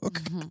my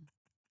book." Mhm.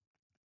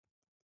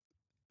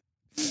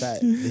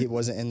 that he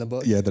wasn't in the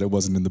book? Yeah, that it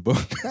wasn't in the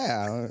book.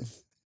 Yeah.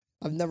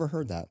 I've never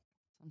heard that.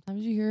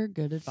 Sometimes you hear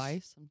good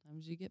advice.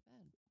 Sometimes you get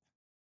bad.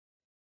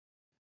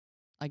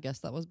 I guess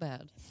that was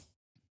bad.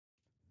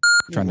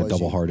 Trying to was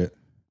double you? heart it.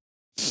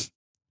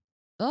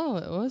 Oh,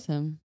 it was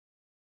him.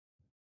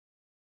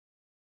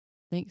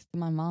 Thanks to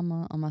my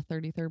mama on my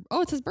 33rd.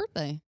 Oh, it's his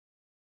birthday.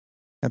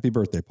 Happy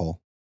birthday,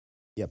 Paul.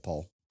 Yeah,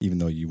 Paul. Even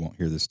though you won't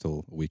hear this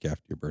till a week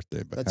after your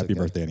birthday, but That's happy okay.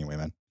 birthday anyway,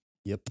 man.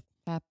 Yep.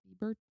 Happy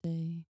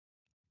birthday.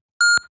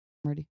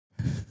 I'm ready.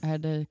 I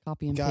had to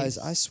copy and Guys,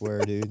 paste. I swear,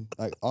 dude.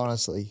 Like,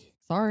 honestly.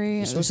 Sorry,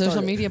 You're the supposed to social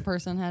start at- media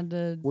person had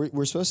to.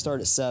 We're supposed to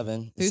start at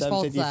 7. Whose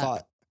fault's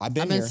 7:55. I've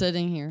been I've been here.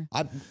 sitting here.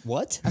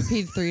 What? I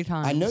peed 3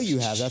 times. I know you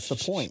have. That's the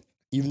point.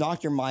 You've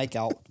knocked your mic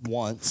out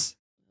once.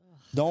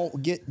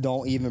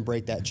 Don't even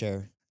break that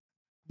chair.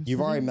 You've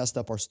already messed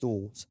up our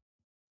stools.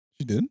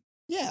 You did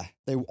Yeah,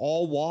 they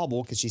all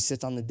wobble because she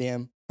sits on the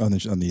damn. on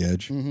the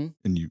edge, Mm-hmm.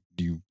 and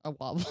you A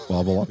wobble.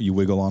 wobble, you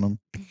wiggle on them.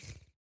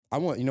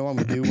 You know what I'm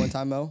gonna do one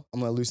time, Mo? I'm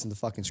gonna loosen the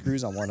fucking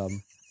screws on one of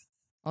them.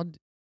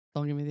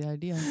 Don't give me the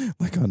idea.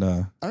 Like on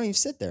I don't even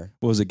sit there.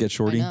 what was it? Get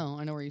Shorty.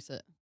 I know where you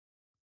sit.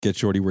 Get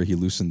Shorty, where he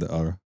loosened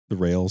the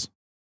rails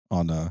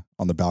on the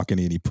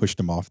balcony and he pushed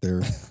him off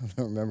there. I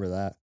don't remember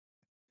that.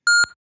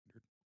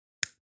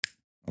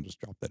 I'll just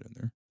drop that in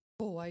there.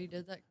 Oh, why you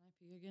did that? Can I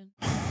pee again?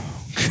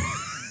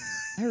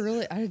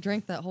 I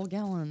drank that whole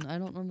gallon. I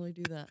don't normally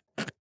do that.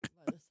 By this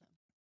time.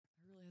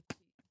 I really have to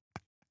pee.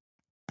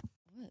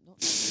 What?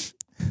 Don't.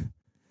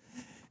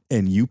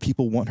 And you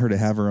people want her to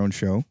have her own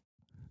show?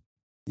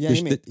 Yeah, The-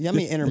 you mean, the- how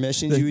many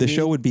intermissions you The would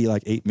show would be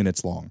like 8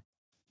 minutes long.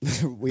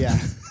 need? Yeah.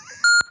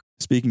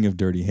 Speaking of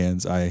dirty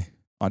hands, on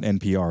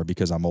NPR,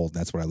 because I'm old,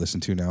 that's what I listen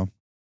to now.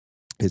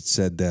 It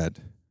said that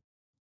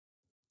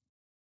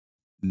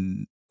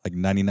like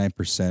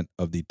 99%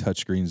 of the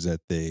touchscreens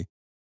that they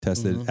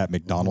tested Mhm, at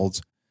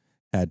McDonald's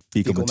had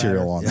fecal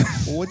material on matter. them.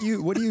 Yeah. Well,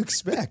 what do you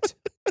expect?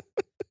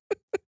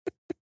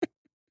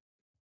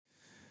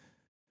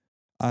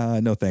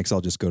 No, thanks.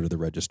 I'll just go to the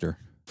register.